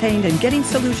getting entertained and getting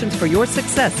solutions for your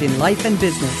success in life and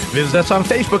business. Visit us on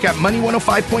Facebook at Money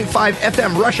 105.5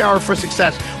 FM Rush Hour for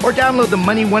Success, or download the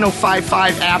Money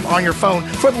 105.5 app on your phone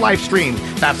for the live stream.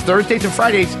 That's Thursdays and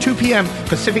Fridays, 2 p.m.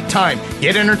 Pacific Time.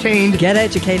 Get entertained, get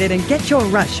educated, and get your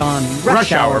rush on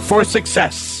Rush Hour for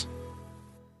Success.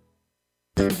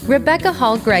 Rebecca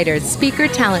Hall Gruyter's Speaker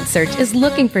Talent Search is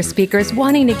looking for speakers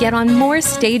wanting to get on more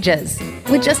stages.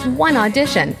 With just one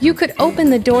audition, you could open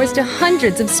the doors to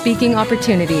hundreds of speaking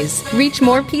opportunities, reach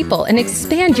more people, and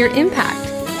expand your impact.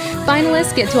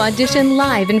 Finalists get to audition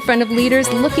live in front of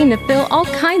leaders looking to fill all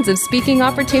kinds of speaking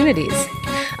opportunities.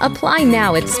 Apply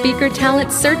now at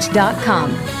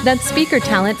speakertalentsearch.com. That's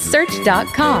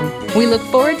speakertalentsearch.com. We look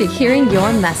forward to hearing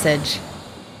your message.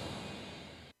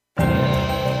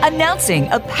 Announcing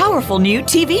a powerful new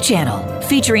TV channel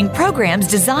featuring programs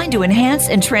designed to enhance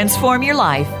and transform your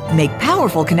life. Make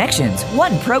powerful connections,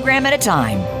 one program at a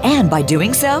time. And by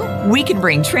doing so, we can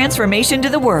bring transformation to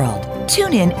the world.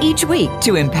 Tune in each week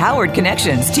to Empowered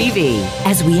Connections TV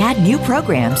as we add new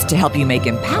programs to help you make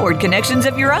empowered connections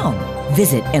of your own.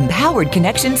 Visit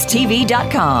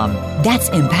empoweredconnectionstv.com. That's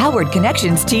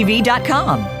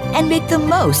empoweredconnectionstv.com. And make the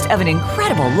most of an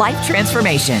incredible life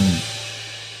transformation.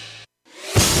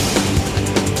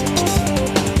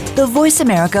 The Voice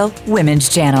America Women's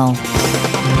Channel.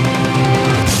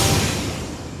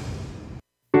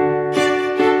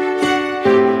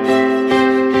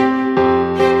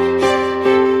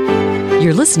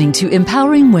 You're listening to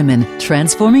Empowering Women,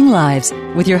 Transforming Lives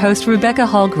with your host, Rebecca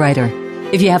Hall Gruyter.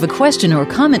 If you have a question or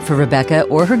comment for Rebecca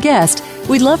or her guest,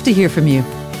 we'd love to hear from you.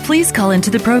 Please call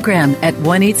into the program at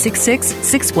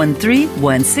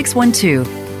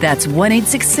 1-866-613-1612. That's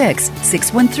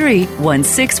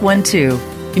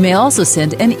 1-866-613-1612. You may also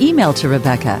send an email to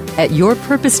Rebecca at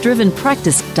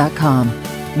yourpurposedrivenpractice.com.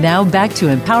 Now back to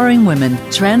empowering women,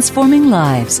 transforming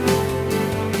lives.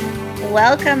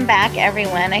 Welcome back,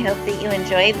 everyone. I hope that you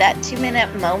enjoyed that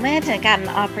 2-minute moment and got an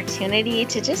opportunity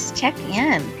to just check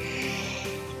in.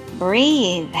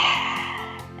 Breathe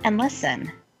and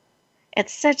listen.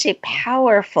 It's such a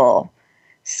powerful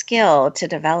skill to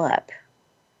develop.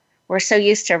 We're so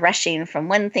used to rushing from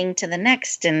one thing to the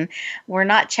next, and we're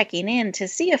not checking in to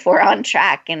see if we're on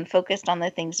track and focused on the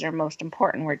things that are most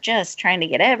important. We're just trying to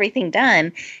get everything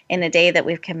done in a day that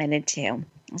we've committed to.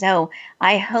 So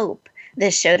I hope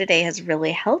this show today has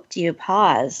really helped you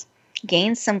pause,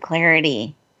 gain some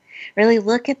clarity, really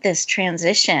look at this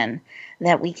transition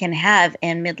that we can have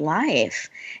in midlife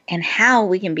and how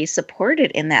we can be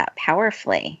supported in that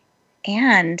powerfully,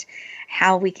 and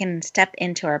how we can step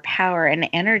into our power and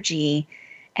energy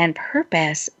and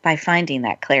purpose by finding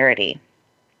that clarity.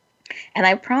 And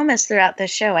I promised throughout the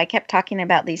show, I kept talking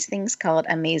about these things called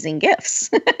amazing gifts.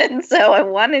 And so I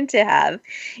wanted to have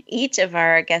each of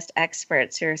our guest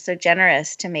experts who are so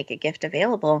generous to make a gift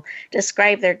available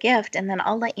describe their gift, and then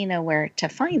I'll let you know where to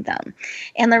find them.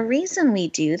 And the reason we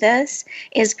do this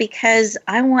is because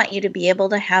I want you to be able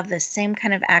to have the same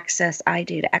kind of access I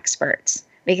do to experts,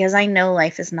 because I know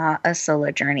life is not a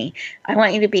solo journey. I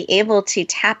want you to be able to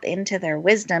tap into their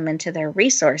wisdom, into their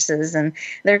resources, and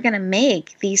they're going to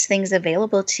make these things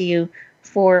available to you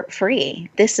for free.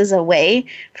 This is a way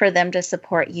for them to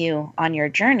support you on your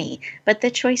journey. But the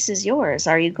choice is yours.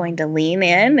 Are you going to lean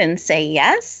in and say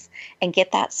yes and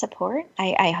get that support?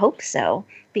 I hope so,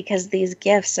 because these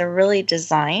gifts are really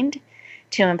designed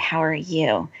to empower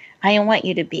you. I want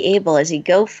you to be able, as you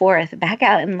go forth back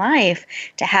out in life,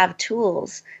 to have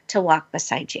tools to walk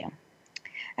beside you.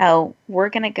 We're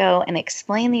going to go and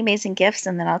explain the amazing gifts,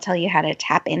 and then I'll tell you how to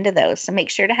tap into those. So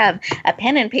make sure to have a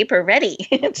pen and paper ready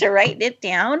to write it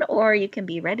down, or you can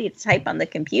be ready to type on the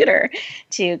computer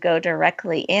to go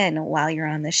directly in while you're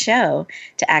on the show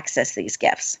to access these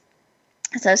gifts.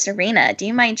 So Sirena, do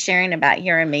you mind sharing about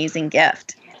your amazing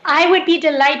gift? I would be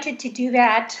delighted to do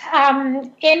that.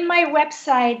 In my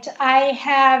website, I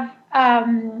have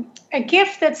a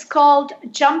gift that's called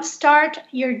Jumpstart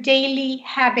Your Daily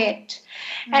Habit.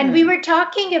 And we were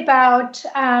talking about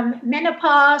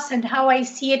menopause and how I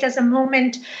see it as a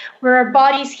moment where our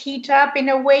bodies heat up in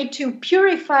a way to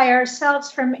purify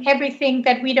ourselves from everything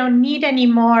that we don't need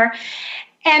anymore.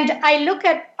 And I look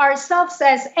at ourselves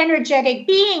as energetic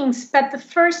beings, but the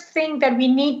first thing that we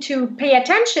need to pay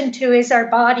attention to is our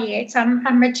body. It's a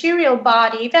material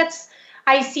body.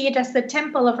 I see it as the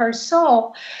temple of our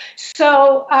soul.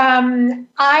 So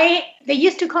they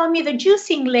used to call me the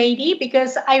juicing lady,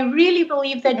 because I really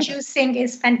believe that juicing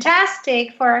is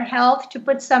fantastic for our health, to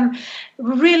put some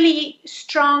really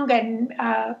strong and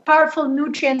powerful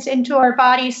nutrients into our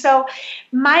body. So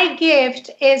my gift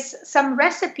is some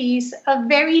recipes of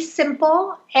very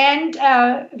simple and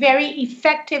very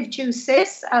effective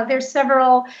juices. There's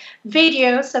several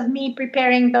videos of me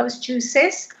preparing those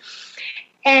juices.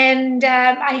 And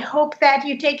I hope that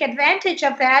you take advantage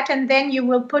of that, and then you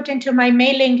will put into my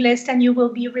mailing list, and you will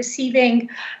be receiving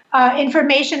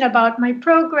information about my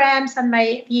programs and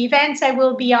the events I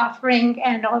will be offering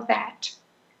and all that.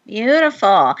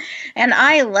 Beautiful. And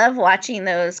I love watching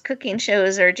those cooking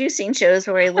shows or juicing shows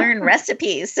where I learn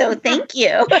recipes. So thank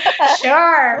you.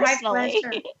 Sure. My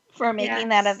pleasure. For making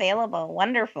that available.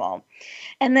 Wonderful.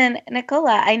 And then,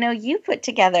 Nicola, I know you put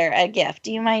together a gift.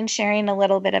 Do you mind sharing a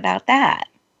little bit about that?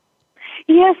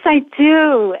 Yes, I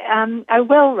do. I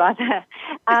will, rather.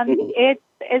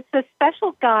 It's a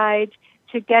special guide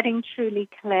to getting truly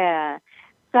clear.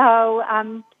 So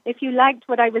if you liked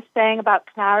what I was saying about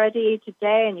clarity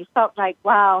today, and you felt like,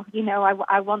 wow,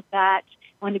 I want that,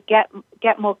 I want to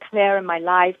get more clear in my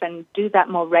life and do that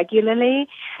more regularly,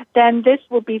 then this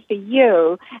will be for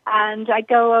you. And I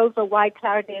go over why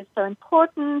clarity is so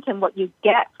important and what you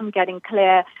get from getting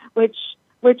clear, which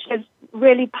is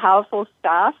really powerful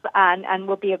stuff and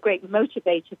will be a great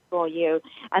motivator for you.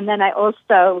 And then I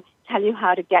also tell you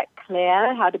how to get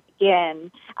clear, how to begin,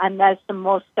 and there's some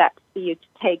more steps for you to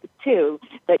take too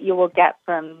that you will get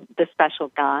from the special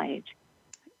guide.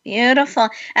 Beautiful.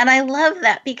 And I love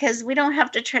that, because we don't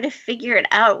have to try to figure it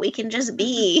out. We can just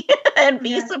be and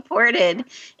be supported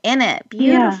in it.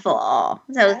 Beautiful.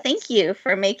 Yeah. So thank you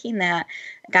for making that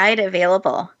guide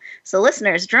available. So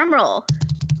listeners, drum roll.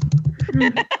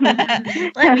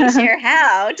 Let me share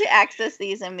how to access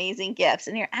these amazing gifts.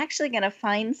 And you're actually going to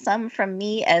find some from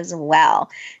me as well.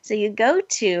 So you go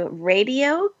to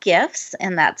Radio Gifts,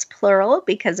 and that's plural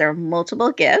because there are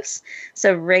multiple gifts.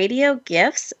 So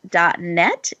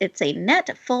radiogifts.net. It's a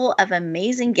net full of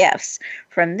amazing gifts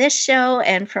from this show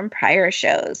and from prior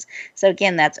shows. So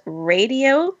again, that's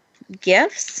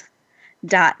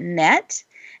radiogifts.net.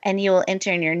 And you will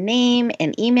enter in your name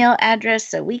and email address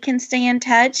so we can stay in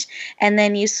touch. And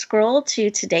then you scroll to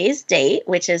today's date,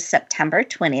 which is September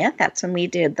 20th. That's when we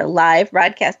did the live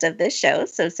broadcast of this show.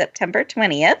 So September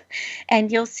 20th.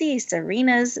 And you'll see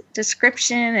Serena's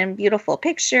description and beautiful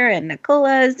picture and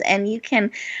Nicola's. And you can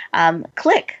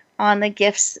click on the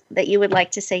gifts that you would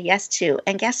like to say yes to.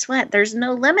 And guess what? There's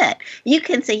no limit. You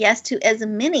can say yes to as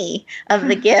many of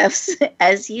the gifts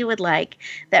as you would like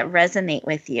that resonate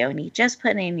with you. And you just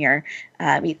put in your,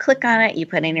 you click on it, you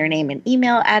put in your name and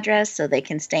email address so they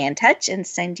can stay in touch and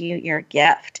send you your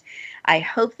gift. I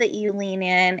hope that you lean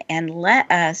in and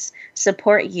let us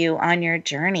support you on your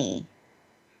journey.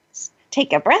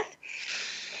 Take a breath.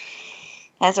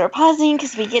 As we're pausing,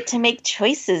 because we get to make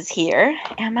choices here,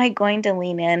 am I going to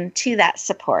lean in to that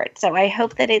support? So I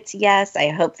hope that it's yes. I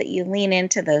hope that you lean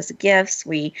into those gifts.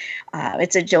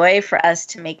 It's a joy for us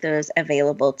to make those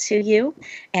available to you.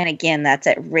 And again, that's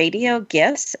at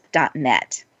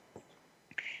radiogifts.net.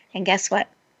 And guess what?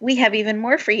 We have even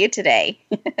more for you today.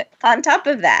 On top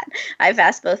of that, I've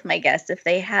asked both my guests if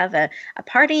they have a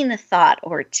parting thought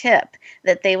or tip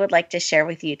that they would like to share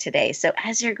with you today. So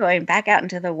as you're going back out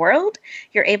into the world,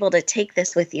 you're able to take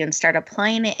this with you and start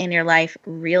applying it in your life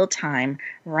real time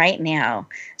right now.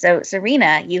 So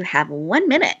Sirena, you have 1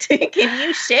 minute. Can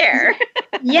you share?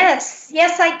 Yes,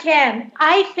 I can.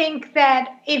 I think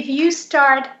that if you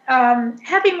start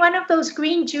having one of those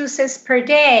green juices per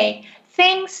day,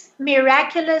 things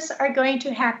miraculous are going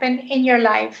to happen in your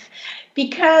life,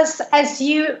 because as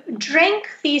you drink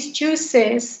these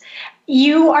juices,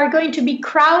 you are going to be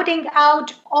crowding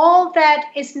out all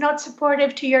that is not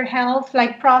supportive to your health,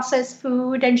 like processed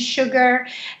food and sugar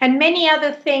and many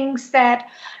other things that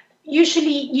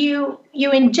usually you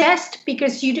ingest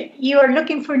because you are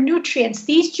looking for nutrients.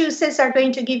 These juices are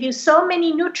going to give you so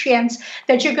many nutrients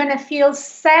that you're going to feel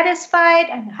satisfied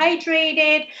and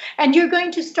hydrated, and you're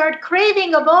going to start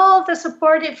craving of all the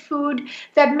supportive food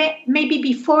that maybe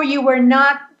before you were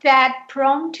not that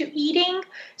prone to eating.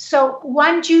 So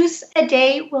one juice a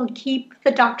day will keep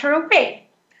the doctor away.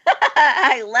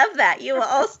 I love that. You will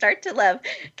all start to love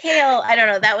kale. I don't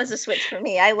know. That was a switch for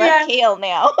me. I love kale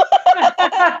now.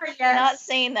 Yes. Not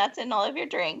saying that's in all of your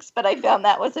drinks, but I found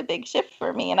that was a big shift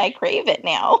for me, and I crave it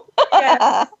now.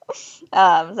 Yes.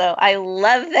 So I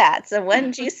love that. So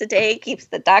one juice a day keeps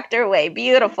the doctor away.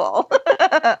 Beautiful.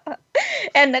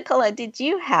 And Nicola, did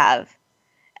you have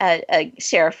a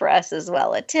share for us as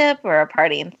well, a tip or a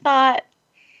parting thought?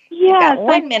 Yes,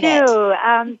 one minute. Do.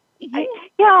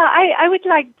 I would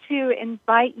like to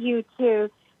invite you to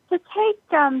take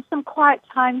some quiet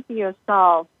time for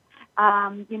yourself,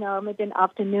 maybe an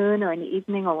afternoon or an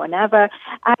evening or whenever,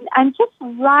 and just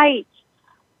write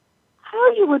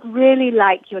how you would really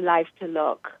like your life to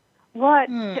look. What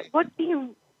would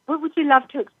you love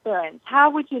to experience?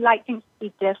 How would you like things to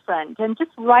be different? And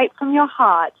just write from your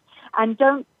heart, and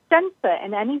don't censor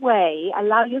in any way.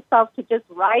 Allow yourself to just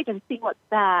write and see what's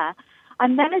there.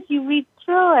 And then as you read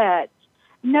through it,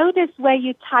 notice where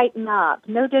you tighten up.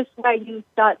 Notice where you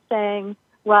start saying,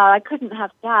 well, I couldn't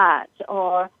have that,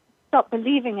 or stop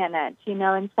believing in it,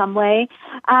 in some way.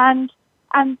 And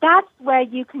that's where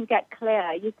you can get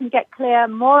clear. You can get clear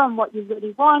more on what you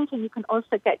really want, and you can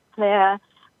also get clear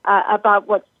about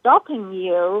what's stopping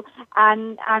you,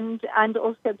 and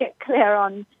also get clear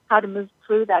on how to move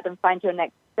through that and find your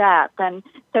next step. And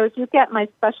so if you get my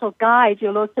special guide,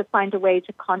 you'll also find a way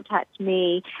to contact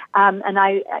me. And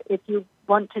if you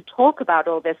want to talk about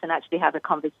all this and actually have a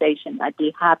conversation, I'd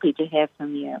be happy to hear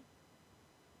from you.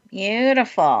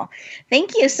 Beautiful.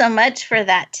 Thank you so much for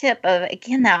that tip of,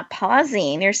 again, that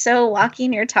pausing. You're so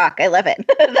walking your talk. I love it.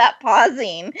 That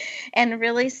pausing and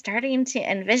really starting to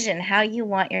envision how you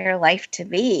want your life to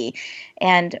be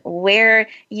and where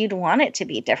you'd want it to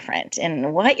be different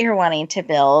and what you're wanting to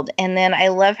build. And then I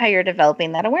love how you're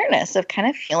developing that awareness of kind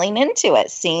of feeling into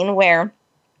it, seeing where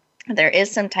there is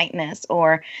some tightness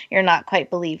or you're not quite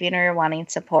believing or you're wanting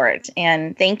support.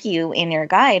 And thank you in your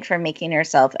guide for making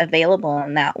yourself available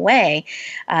in that way.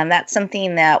 That's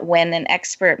something that when an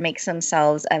expert makes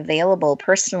themselves available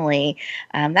personally,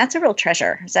 that's a real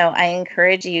treasure. So I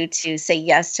encourage you to say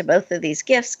yes to both of these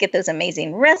gifts, get those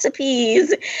amazing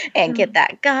recipes and get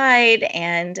that guide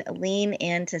and lean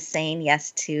into saying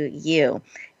yes to you.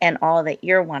 and all that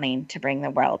you're wanting to bring the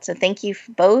world. So thank you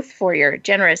both for your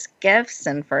generous gifts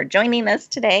and for joining us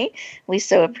today. We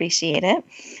so appreciate it.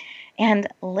 And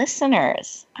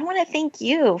listeners, I want to thank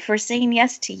you for saying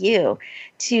yes to you,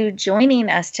 to joining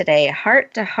us today,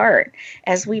 heart to heart,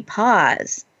 as we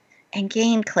pause and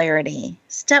gain clarity,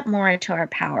 step more into our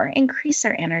power, increase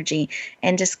our energy,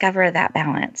 and discover that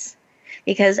balance.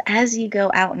 Because as you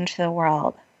go out into the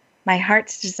world, my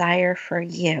heart's desire for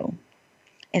you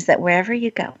is that wherever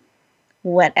you go,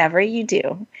 whatever you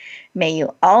do, may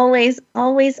you always,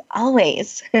 always,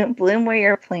 always bloom where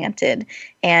you're planted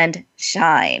and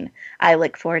shine. I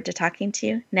look forward to talking to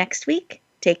you next week.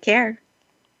 Take care.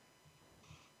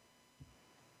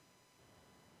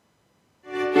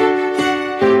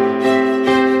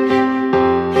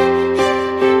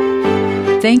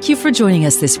 Thank you for joining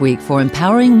us this week for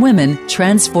Empowering Women,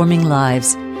 Transforming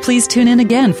Lives. Please tune in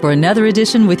again for another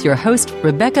edition with your host,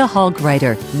 Rebecca Hall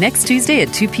Gruyter, next Tuesday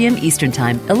at 2 p.m. Eastern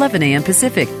Time, 11 a.m.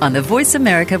 Pacific, on the Voice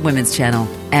America Women's Channel.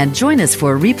 And join us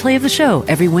for a replay of the show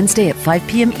every Wednesday at 5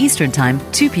 p.m. Eastern Time,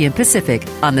 2 p.m. Pacific,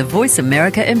 on the Voice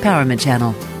America Empowerment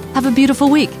Channel. Have a beautiful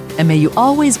week, and may you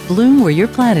always bloom where you're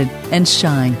planted and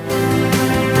shine.